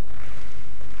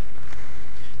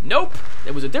 Nope,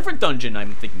 it was a different dungeon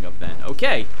I'm thinking of then.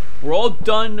 Okay, we're all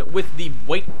done with the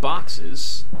white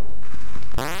boxes.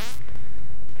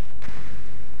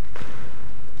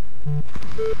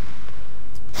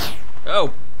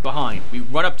 Oh, behind. We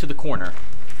run up to the corner.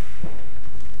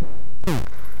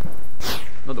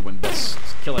 Another Wimbus.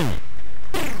 It's killing me.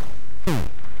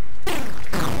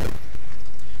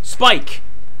 Spike!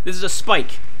 This is a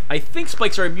spike. I think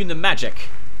spikes are immune to magic.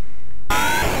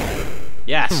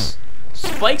 Yes.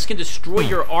 Spikes can destroy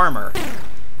your armor.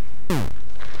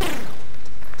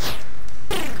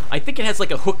 I think it has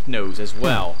like a hooked nose as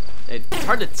well. It's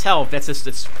hard to tell if that's just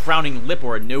its frowning lip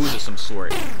or a nose of some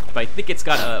sort, but I think it's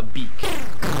got a beak.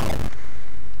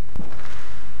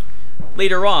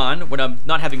 Later on, when I'm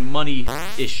not having money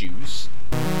issues,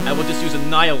 I will just use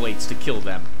Annihilates to kill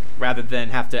them, rather than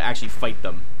have to actually fight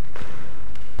them.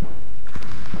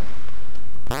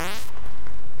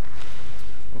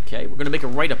 Okay, we're gonna make a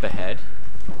right up ahead.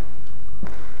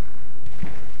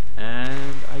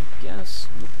 And I guess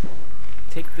we'll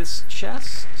take this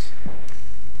chest.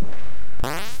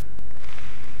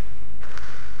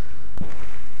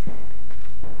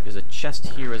 There's a chest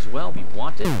here as well. We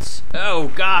want it.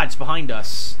 Oh god, it's behind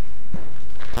us.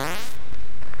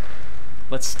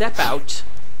 Let's step out,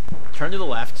 turn to the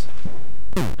left,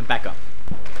 and back up.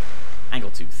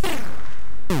 Angletooth.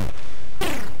 I'm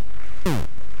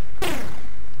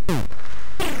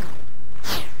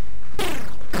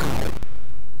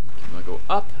gonna go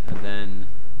up and then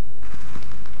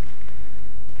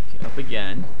up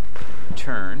again.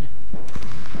 Turn.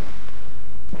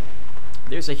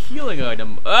 There's a healing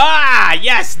item. Ah,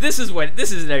 yes, this is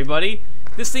it, everybody.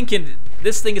 This thing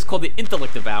is called the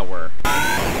Intellect Devourer.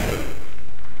 I'm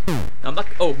not.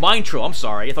 Oh, Mind Troll. I'm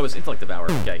sorry. I thought it was Intellect Devourer.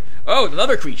 Okay. Oh,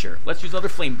 another creature. Let's use another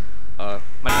flame.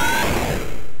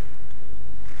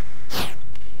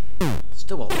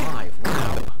 Still alive.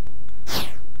 Wow.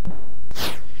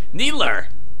 Needler.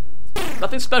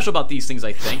 Nothing special about these things,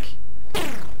 I think.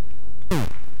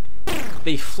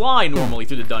 They fly normally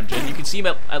through the dungeon. You can see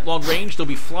them at long range. They'll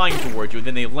be flying towards you, and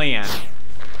then they land.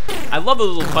 I love the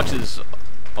little touches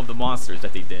of the monsters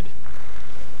that they did.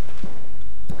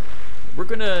 We're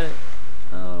gonna...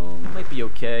 might be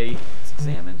okay. Let's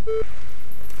examine.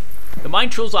 The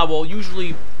Mind Trolls I will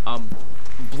usually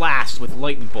blast with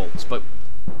lightning bolts, but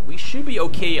we should be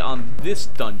okay on this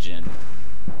dungeon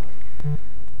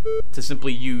to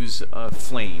simply use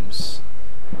flames.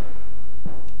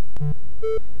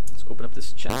 Let's open up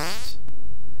this chest.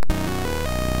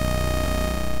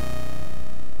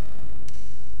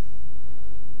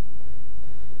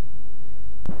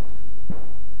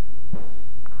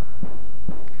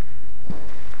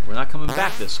 We're not coming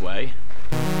back this way.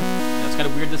 That's kind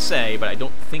of weird to say, but I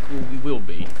don't think we will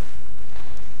be.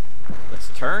 Let's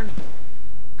turn.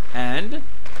 And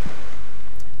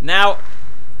now,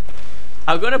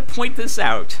 I'm going to point this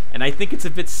out, and I think it's a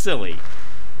bit silly,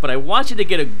 but I want you to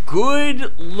get a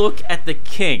good look at the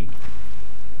king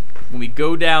when we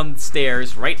go down the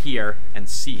stairs right here and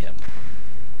see him.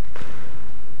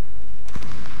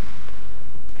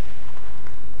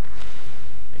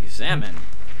 Examine.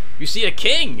 You see a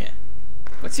king!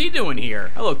 What's he doing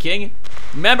here? Hello, king.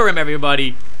 Remember him,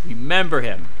 everybody. Remember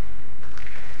him.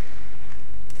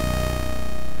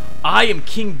 I am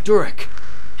King Durek.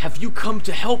 Have you come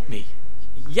to help me?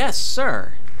 Yes,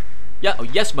 sir. Yeah, oh,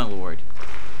 yes, my lord.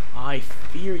 I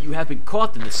fear you have been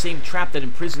caught in the same trap that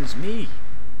imprisons me.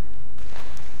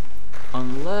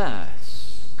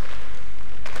 Unless...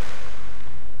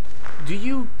 Do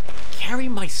you carry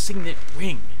my signet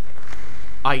ring?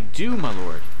 I do, my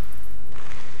lord.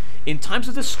 In times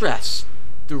of distress,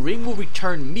 the ring will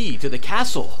return me to the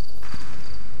castle.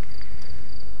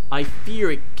 I fear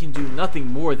it can do nothing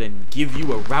more than give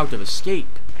you a route of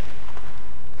escape.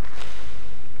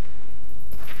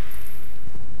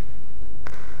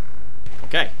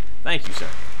 Okay, thank you, sir.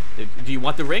 Do you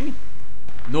want the ring?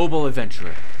 Noble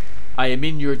adventurer, I am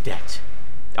in your debt.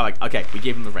 Oh, okay, we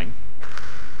gave him the ring.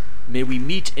 May we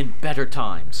meet in better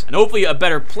times, and hopefully a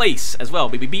better place as well.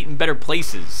 May we meet in better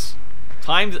places.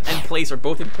 Times and place are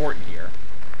both important here.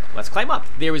 Let's climb up.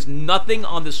 There is nothing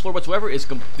on this floor whatsoever.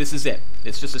 This is it.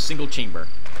 It's just a single chamber.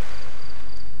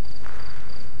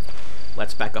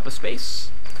 Let's back up a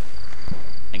space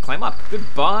and climb up.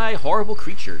 Goodbye, horrible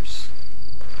creatures.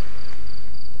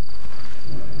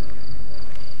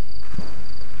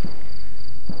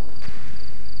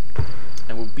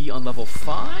 And we'll be on level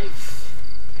 5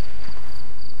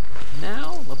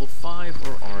 now. Level 5,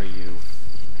 where are you?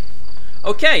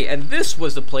 Okay, and this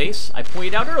was the place I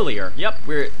pointed out earlier. Yep,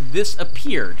 where this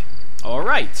appeared.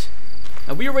 Alright.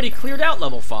 Now, we already cleared out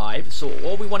level 5, so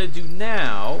all we want to do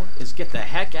now is get the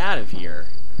heck out of here.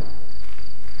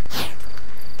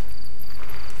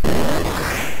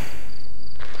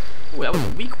 Ooh, that was a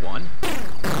weak one.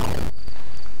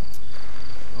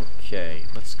 Okay,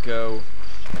 let's go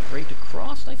straight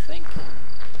across, I think.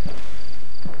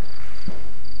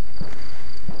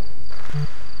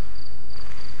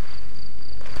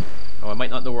 Oh, I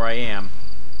might not know where I am.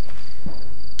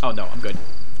 Oh, no, I'm good.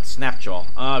 Snapjaw.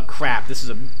 Oh, crap. This is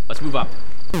a... Let's move up.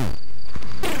 Get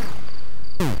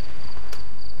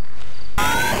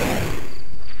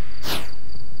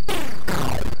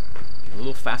a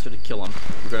little faster to kill him.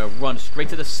 We're going to run straight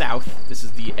to the south. This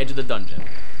is the edge of the dungeon.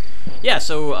 Yeah,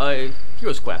 so,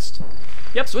 Hero's Quest.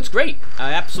 Yep, so it's great.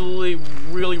 I absolutely,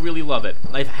 really love it.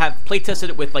 I have playtested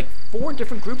it with, like, 4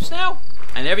 different groups now,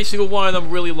 and every single one of them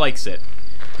really likes it.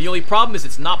 The only problem is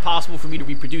it's not possible for me to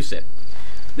reproduce it.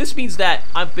 This means that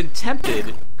I've been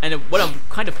tempted, and what I'm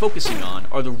kind of focusing on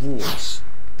are the rules.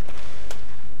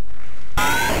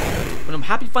 But I'm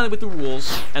happy finally with the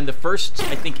rules, and the first,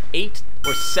 I think, 8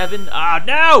 or 7... Ah,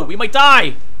 no! We might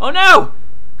die! Oh, no!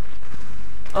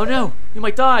 Oh, no! We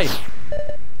might die!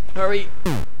 Hurry!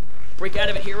 Break out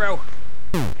of it, hero!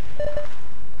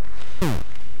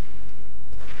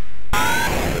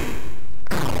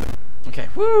 Okay,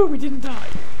 woo! We didn't die.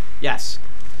 Yes.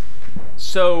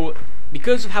 So...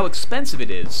 because of how expensive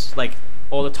it is, like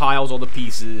all the tiles, all the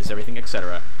pieces, everything,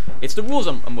 etc., it's the rules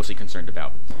I'm mostly concerned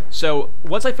about. So,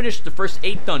 once I finish the first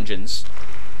 8 dungeons,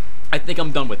 I think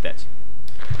I'm done with it.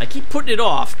 I keep putting it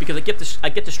off because I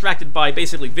get distracted by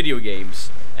basically video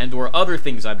games and or other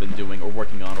things I've been doing or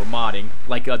working on or modding,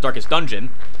 like Darkest Dungeon.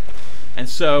 And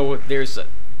so, there's...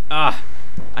 I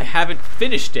haven't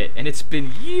finished it, and it's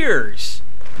been years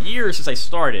since I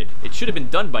started. It should have been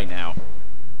done by now.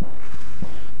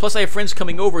 Plus, I have friends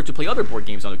coming over to play other board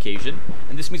games on occasion,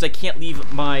 and this means I can't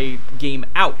leave my game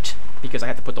out because I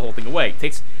have to put the whole thing away.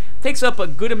 Takes up a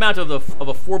good amount of a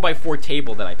 4x4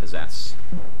 table that I possess.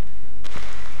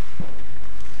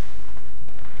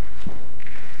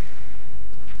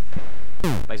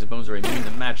 Bites of Bones are immune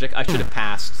to magic. I should have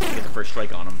passed to get the first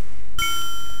strike on him.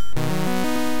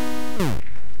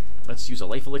 Let's use a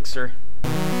life elixir.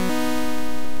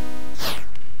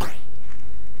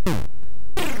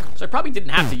 So I probably didn't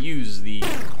have to use the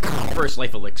first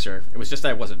life elixir. It was just that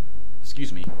I wasn't,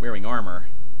 excuse me, wearing armor.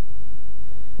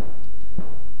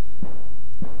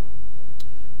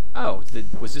 Oh,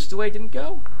 was this the way I didn't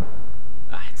go?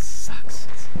 Ah, it sucks.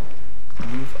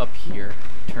 Move up here.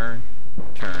 Turn.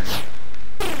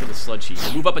 For the sludge heap.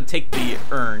 Move up and take the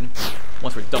urn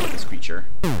once we're done with this creature.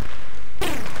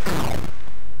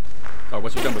 Or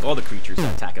once we're done with all the creatures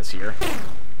that attack us here.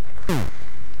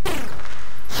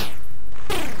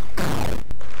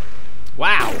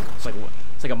 Wow, it's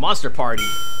like a monster party.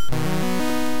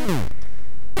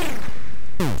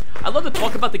 I'd love to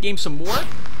talk about the game some more,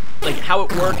 like how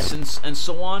it works and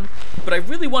so on, but I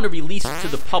really want to release it to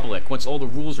the public once all the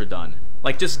rules are done.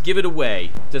 Like, just give it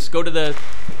away. Just go to the...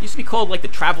 It used to be called, like, the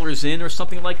Traveler's Inn or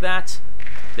something like that.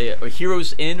 Or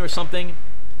Hero's Inn or something.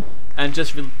 And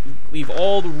just leave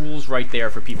all the rules right there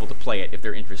for people to play it if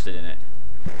they're interested in it.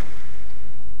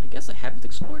 I guess I haven't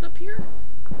explored up here?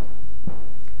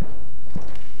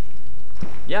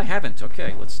 Yeah, I haven't.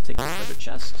 Okay, let's take the treasure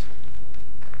chest.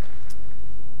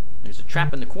 There's a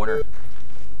trap in the corner.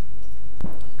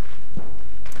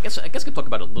 I guess I could talk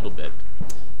about it a little bit.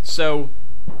 So...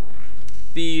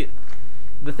 The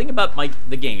thing about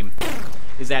the game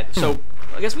is that, so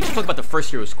I guess we should talk about the first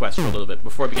Hero's Quest for a little bit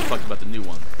before we can talk about the new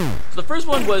one. So the first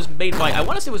one was made by, I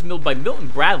want to say it was made by Milton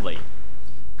Bradley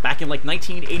back in like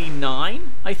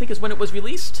 1989, I think is when it was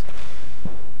released.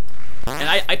 And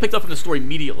I picked up from the store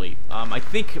immediately. I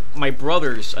think my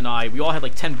brothers and we all had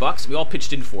like $10, we all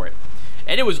pitched in for it.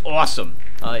 And it was awesome.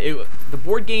 The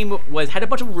board game had a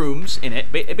bunch of rooms in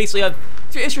it. Basically,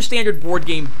 it's your standard board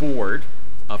game board.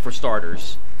 For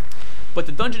starters. But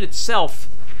the dungeon itself...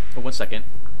 Oh, 1 second.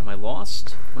 Am I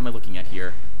lost? What am I looking at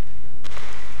here?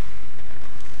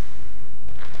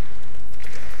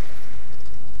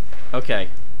 Okay.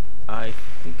 I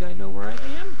think I know where I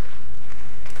am.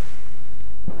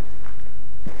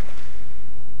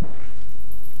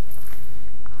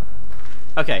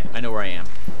 Okay, I know where I am.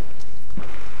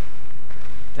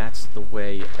 That's the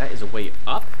way... That is a way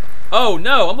up? Oh,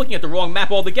 no! I'm looking at the wrong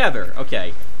map altogether.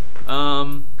 Okay.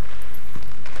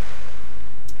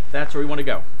 That's where we want to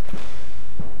go.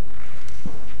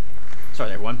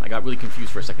 Sorry, everyone. I got really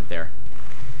confused for a second there.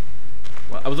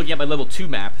 Well, I was looking at my level 2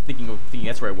 map, thinking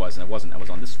that's where I was, and I wasn't. I was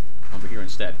on this over here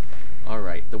instead.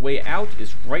 Alright, the way out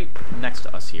is right next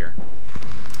to us here.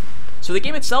 So the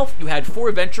game itself, you had 4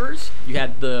 adventurers. You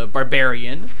had the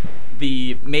barbarian,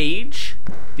 the mage,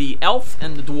 the elf,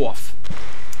 and the dwarf.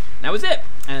 And that was it.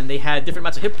 And they had different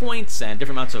amounts of hit points and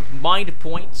different amounts of mind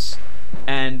points.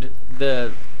 And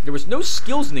there was no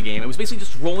skills in the game. It was basically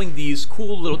just rolling these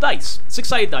cool little dice.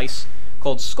 6-sided dice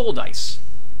called skull dice.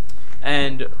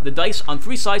 And the dice on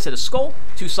 3 sides had a skull,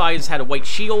 2 sides had a white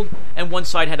shield, and 1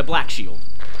 side had a black shield.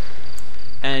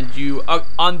 And you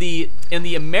in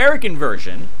the American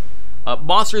version,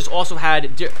 monsters also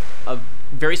had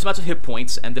various amounts of hit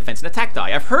points and defense and attack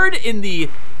die. I've heard in the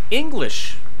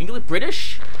English,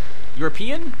 British,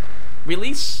 European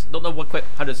release, don't know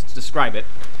how to describe it.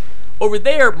 Over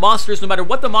there, monsters, no matter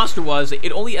what the monster was,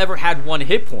 it only ever had 1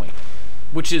 hit point,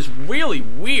 which is really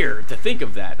weird to think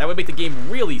of that. That would make the game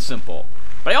really simple.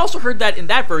 But I also heard that in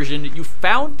that version, you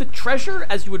found the treasure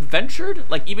as you adventured,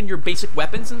 like even your basic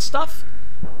weapons and stuff.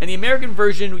 In the American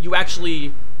version, you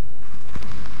actually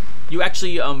could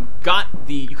actually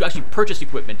purchase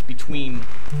equipment between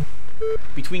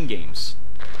games.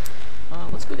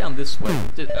 Let's go down this way.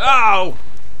 Oh!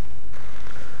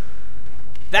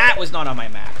 That was not on my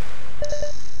map.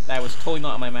 That was totally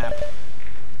not on my map.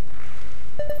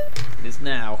 It is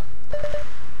now.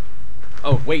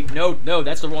 Oh, wait, no,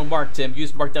 that's the wrong mark, Tim. You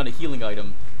just marked down a healing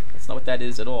item. That's not what that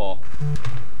is at all.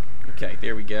 Okay,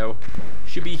 there we go.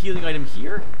 Should be a healing item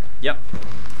here? Yep.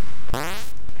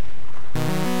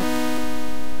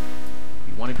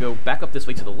 We want to go back up this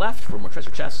way to the left for more treasure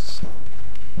chests.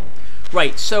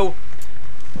 Right, so,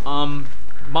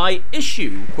 my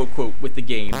issue, quote, quote, with the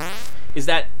game is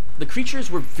that the creatures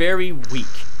were very weak.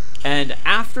 And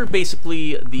after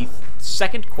basically the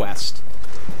second quest,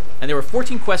 and there were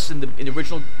 14 quests in the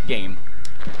original game,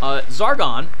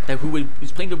 Zargon, who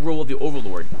was playing the role of the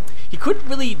Overlord, he couldn't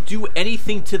really do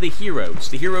anything to the heroes.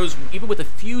 The heroes, even with a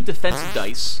few defensive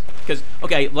dice, because,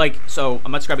 okay, so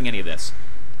I'm not describing any of this.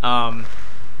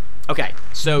 Okay,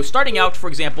 so starting out, for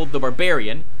example, the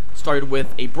Barbarian started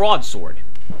with a broadsword.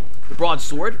 The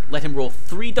broadsword let him roll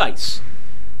 3 dice.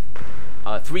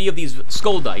 3 of these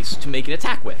skull dice to make an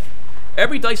attack with.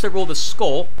 Every dice that rolled a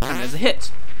skull counted as a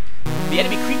hit. The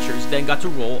enemy creatures then got to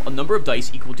roll a number of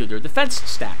dice equal to their defense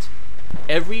stat.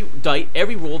 Every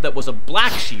roll that was a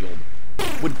black shield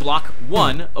would block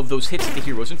 1 of those hits that the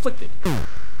heroes inflicted.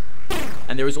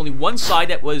 And there was only 1 side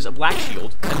that was a black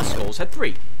shield, and the skulls had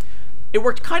 3. It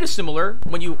worked kind of similar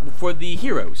for the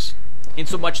heroes, in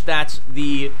so much that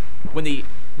when the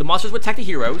monsters would attack the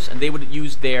heroes, and they would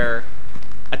use their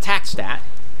attack stat,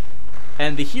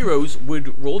 and the heroes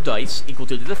would roll dice equal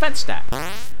to the defense stat.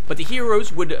 But the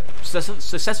heroes would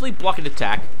successfully block an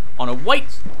attack on a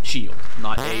white shield,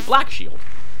 not a black shield.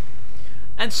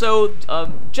 And so,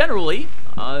 generally,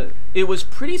 it was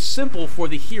pretty simple for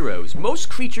the heroes. Most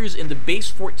creatures in the base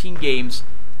 14 games,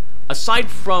 aside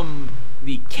from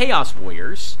the Chaos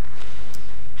Warriors,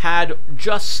 had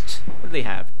just... What did they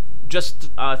have?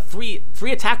 Just 3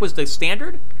 attack was the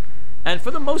standard. And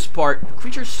for the most part,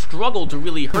 creatures struggled to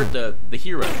really hurt the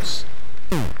heroes.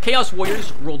 Chaos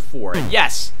Warriors rolled 4. And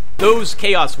yes, those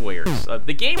Chaos Warriors.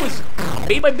 The game was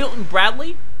made by Milton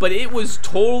Bradley, but it was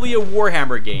totally a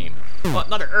Warhammer game. Well,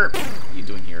 not an ERP. What are you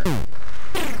doing here?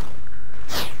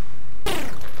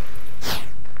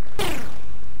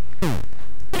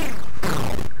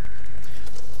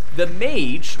 The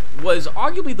mage was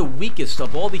arguably the weakest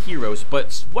of all the heroes,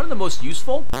 but one of the most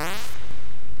useful.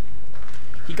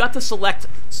 He got to select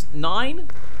 9,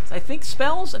 I think,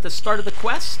 spells at the start of the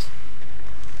quest.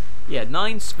 Yeah,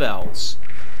 9 spells.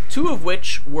 2 of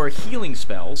which were healing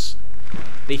spells.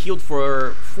 They healed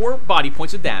for 4 body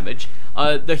points of damage.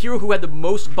 The hero who had the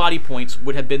most body points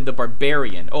would have been the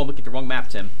Barbarian. Oh, I'm looking at the wrong map,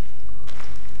 Tim.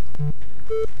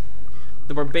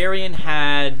 The Barbarian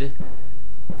had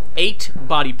 8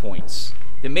 body points.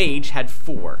 The Mage had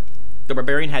 4. The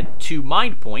Barbarian had 2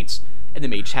 mind points, and the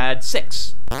Mage had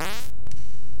 6.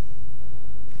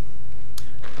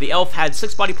 The Elf had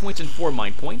 6 body points and 4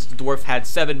 mind points. The Dwarf had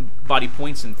 7 body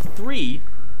points and 3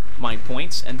 mind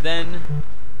points. And then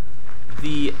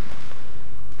the...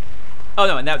 Oh,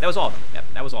 no, and that was all of them. Yep,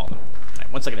 that was all of them. All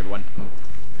right, 1 second, everyone. I'm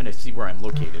trying to see where I'm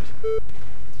located. Do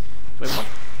I want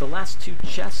the last 2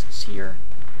 chests here?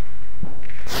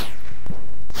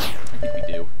 I think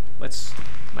we do. Let's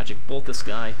magic bolt this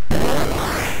guy.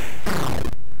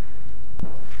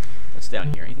 What's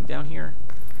down here? Anything down here?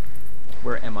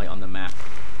 Where am I on the map?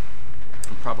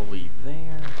 I'm probably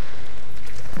there.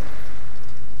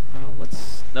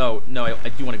 No, I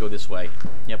do want to go this way.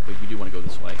 Yep, we do want to go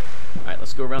this way. Alright,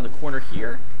 let's go around the corner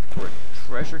here. For a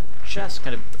treasure chest,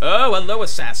 kind of... Oh, hello,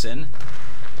 assassin!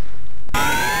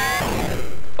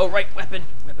 Oh, right, weapon!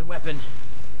 Weapon!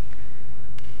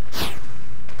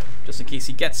 Just in case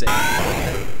he gets it.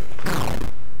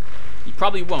 He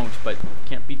probably won't, but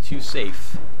can't be too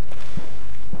safe.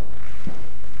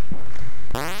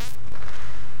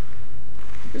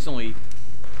 There's only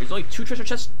 2 treasure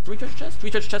chests, 3 treasure chests?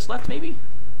 3 treasure chests left, maybe?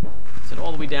 Is it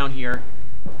all the way down here?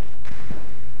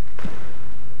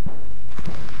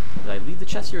 Did I leave the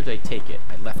chest here or did I take it?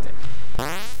 I left it.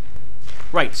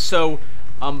 Right, so,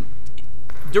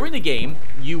 during the game,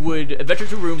 you would adventure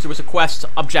through rooms. There was a quest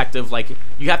objective, like,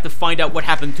 you have to find out what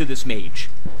happened to this mage.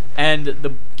 And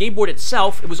the game board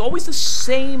itself, it was always the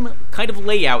same kind of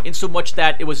layout, in so much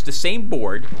that it was the same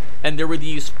board, and there were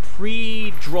these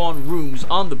pre-drawn rooms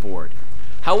on the board.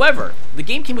 However, the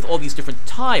game came with all these different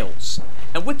tiles,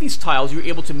 and with these tiles, you were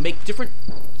able to make different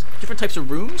types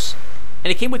of rooms, and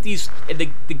it came with these, and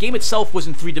the game itself was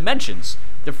in 3 dimensions.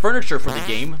 The furniture for the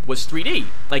game was 3D.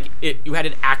 Like, you had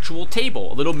an actual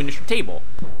table, a little miniature table.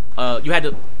 You had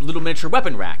a little miniature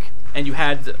weapon rack, and you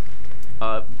had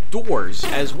doors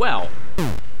as well.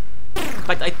 In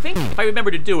fact, I think, if I remember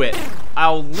to do it,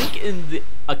 I'll link in the,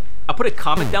 I'll put a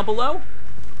comment down below,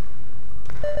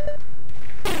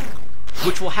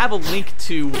 which will have a link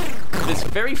to this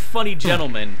very funny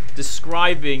gentleman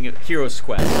describing Hero's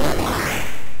Quest.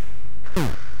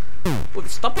 Well, the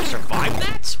stuff to survive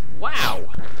that? Wow.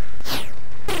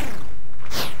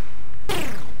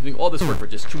 Doing all this work for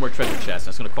just 2 more treasure chests.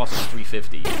 That's going to cost us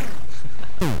 $350.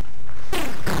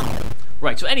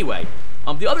 Right, so anyway,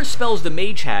 the other spells the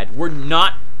mage had were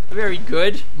not very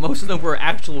good. Most of them were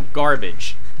actual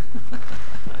garbage.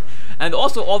 And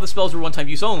also, all the spells were one-time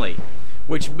use only,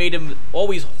 which made him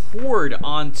always hoard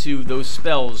onto those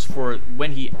spells for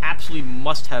when he absolutely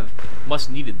must have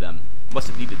needed them.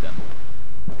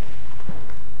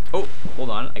 Oh, hold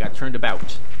on, I got turned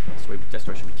about. That's the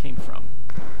direction we came from.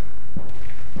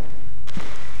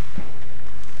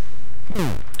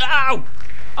 Ow!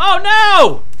 Oh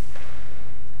no!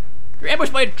 You're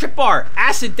ambushed by a trip bar.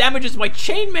 Acid damages my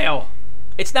chainmail.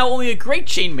 It's now only a great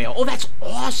chainmail. Oh, that's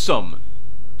awesome.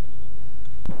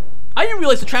 I didn't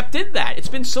realize the trap did that. It's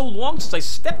been so long since I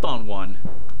stepped on one.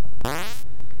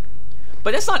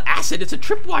 But that's not acid, it's a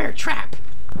tripwire trap.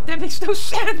 That makes no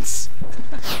sense.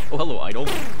 Oh, hello, idol.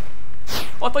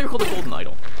 Oh, I thought you were called a golden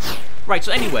idol. Right,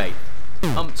 so anyway.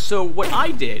 So what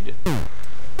I did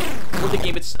for the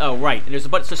game, oh, right, and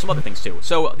there's some other things too.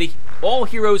 So all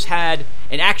heroes had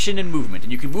an action and movement,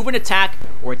 and you could move and attack,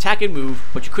 or attack and move,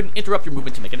 but you couldn't interrupt your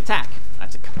movement to make an attack.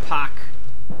 That's a kapak.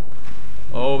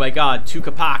 Oh my god, 2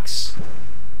 kapaks.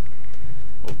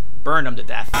 We'll burn them to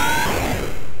death.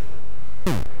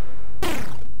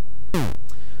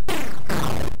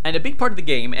 And a big part of the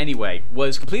game, anyway,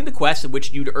 was completing the quest in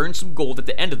which you'd earn some gold at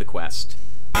the end of the quest.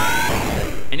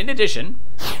 And in addition,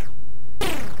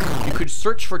 you could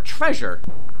search for treasure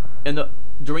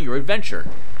during your adventure.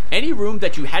 Any room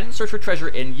that you hadn't searched for treasure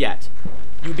in yet,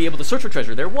 you'd be able to search for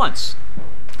treasure there once.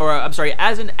 Or, I'm sorry,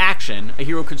 as an action, a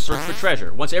hero could search for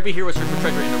treasure. Once every hero searched for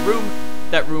treasure in a room,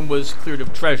 that room was cleared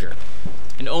of treasure.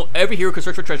 And every hero could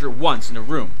search for treasure once in a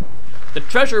room. The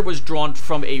treasure was drawn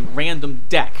from a random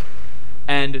deck.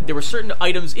 And there were certain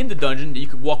items in the dungeon that you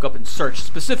could walk up and search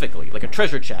specifically, like a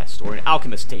treasure chest or an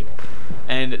alchemist table.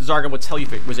 And Zargon would tell you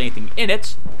if there was anything in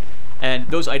it, and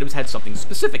those items had something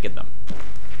specific in them.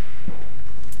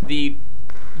 The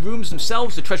rooms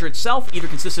themselves, the treasure itself, either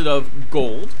consisted of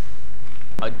gold,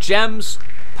 gems,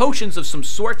 potions of some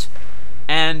sort,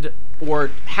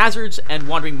 or hazards and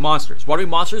wandering monsters. Wandering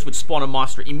monsters would spawn a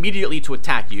monster immediately to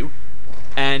attack you,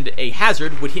 and a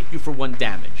hazard would hit you for 1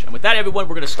 damage. And with that, everyone,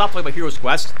 we're going to stop talking about Hero's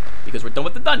Quest, because we're done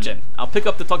with the dungeon. I'll pick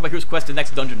up to talk about Hero's Quest the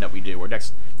next dungeon that we do, or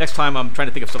next time I'm trying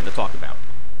to think of something to talk about.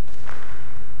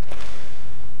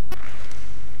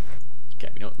 Okay,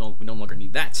 we no longer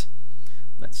need that.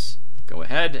 Let's go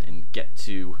ahead and get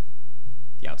to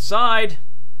the outside.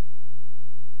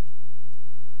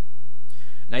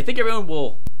 And I think everyone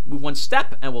will move 1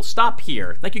 step, and we'll stop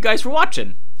here. Thank you guys for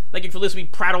watching. Thank you for listening to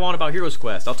me prattle on about Hero's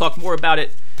Quest. I'll talk more about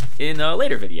it in a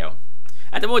later video.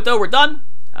 At the moment, though, we're done.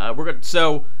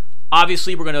 So,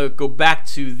 obviously, we're going to go back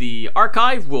to the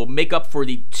archive. We'll make up for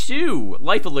the 2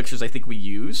 life elixirs I think we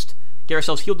used. Get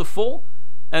ourselves healed to full.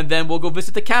 And then we'll go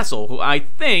visit the castle, who I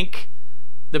think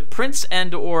the prince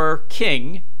and or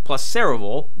king, plus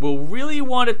Cerevel will really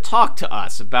want to talk to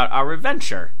us about our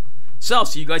adventure. So I'll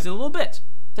see you guys in a little bit.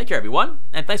 Take care, everyone,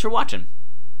 and thanks for watching.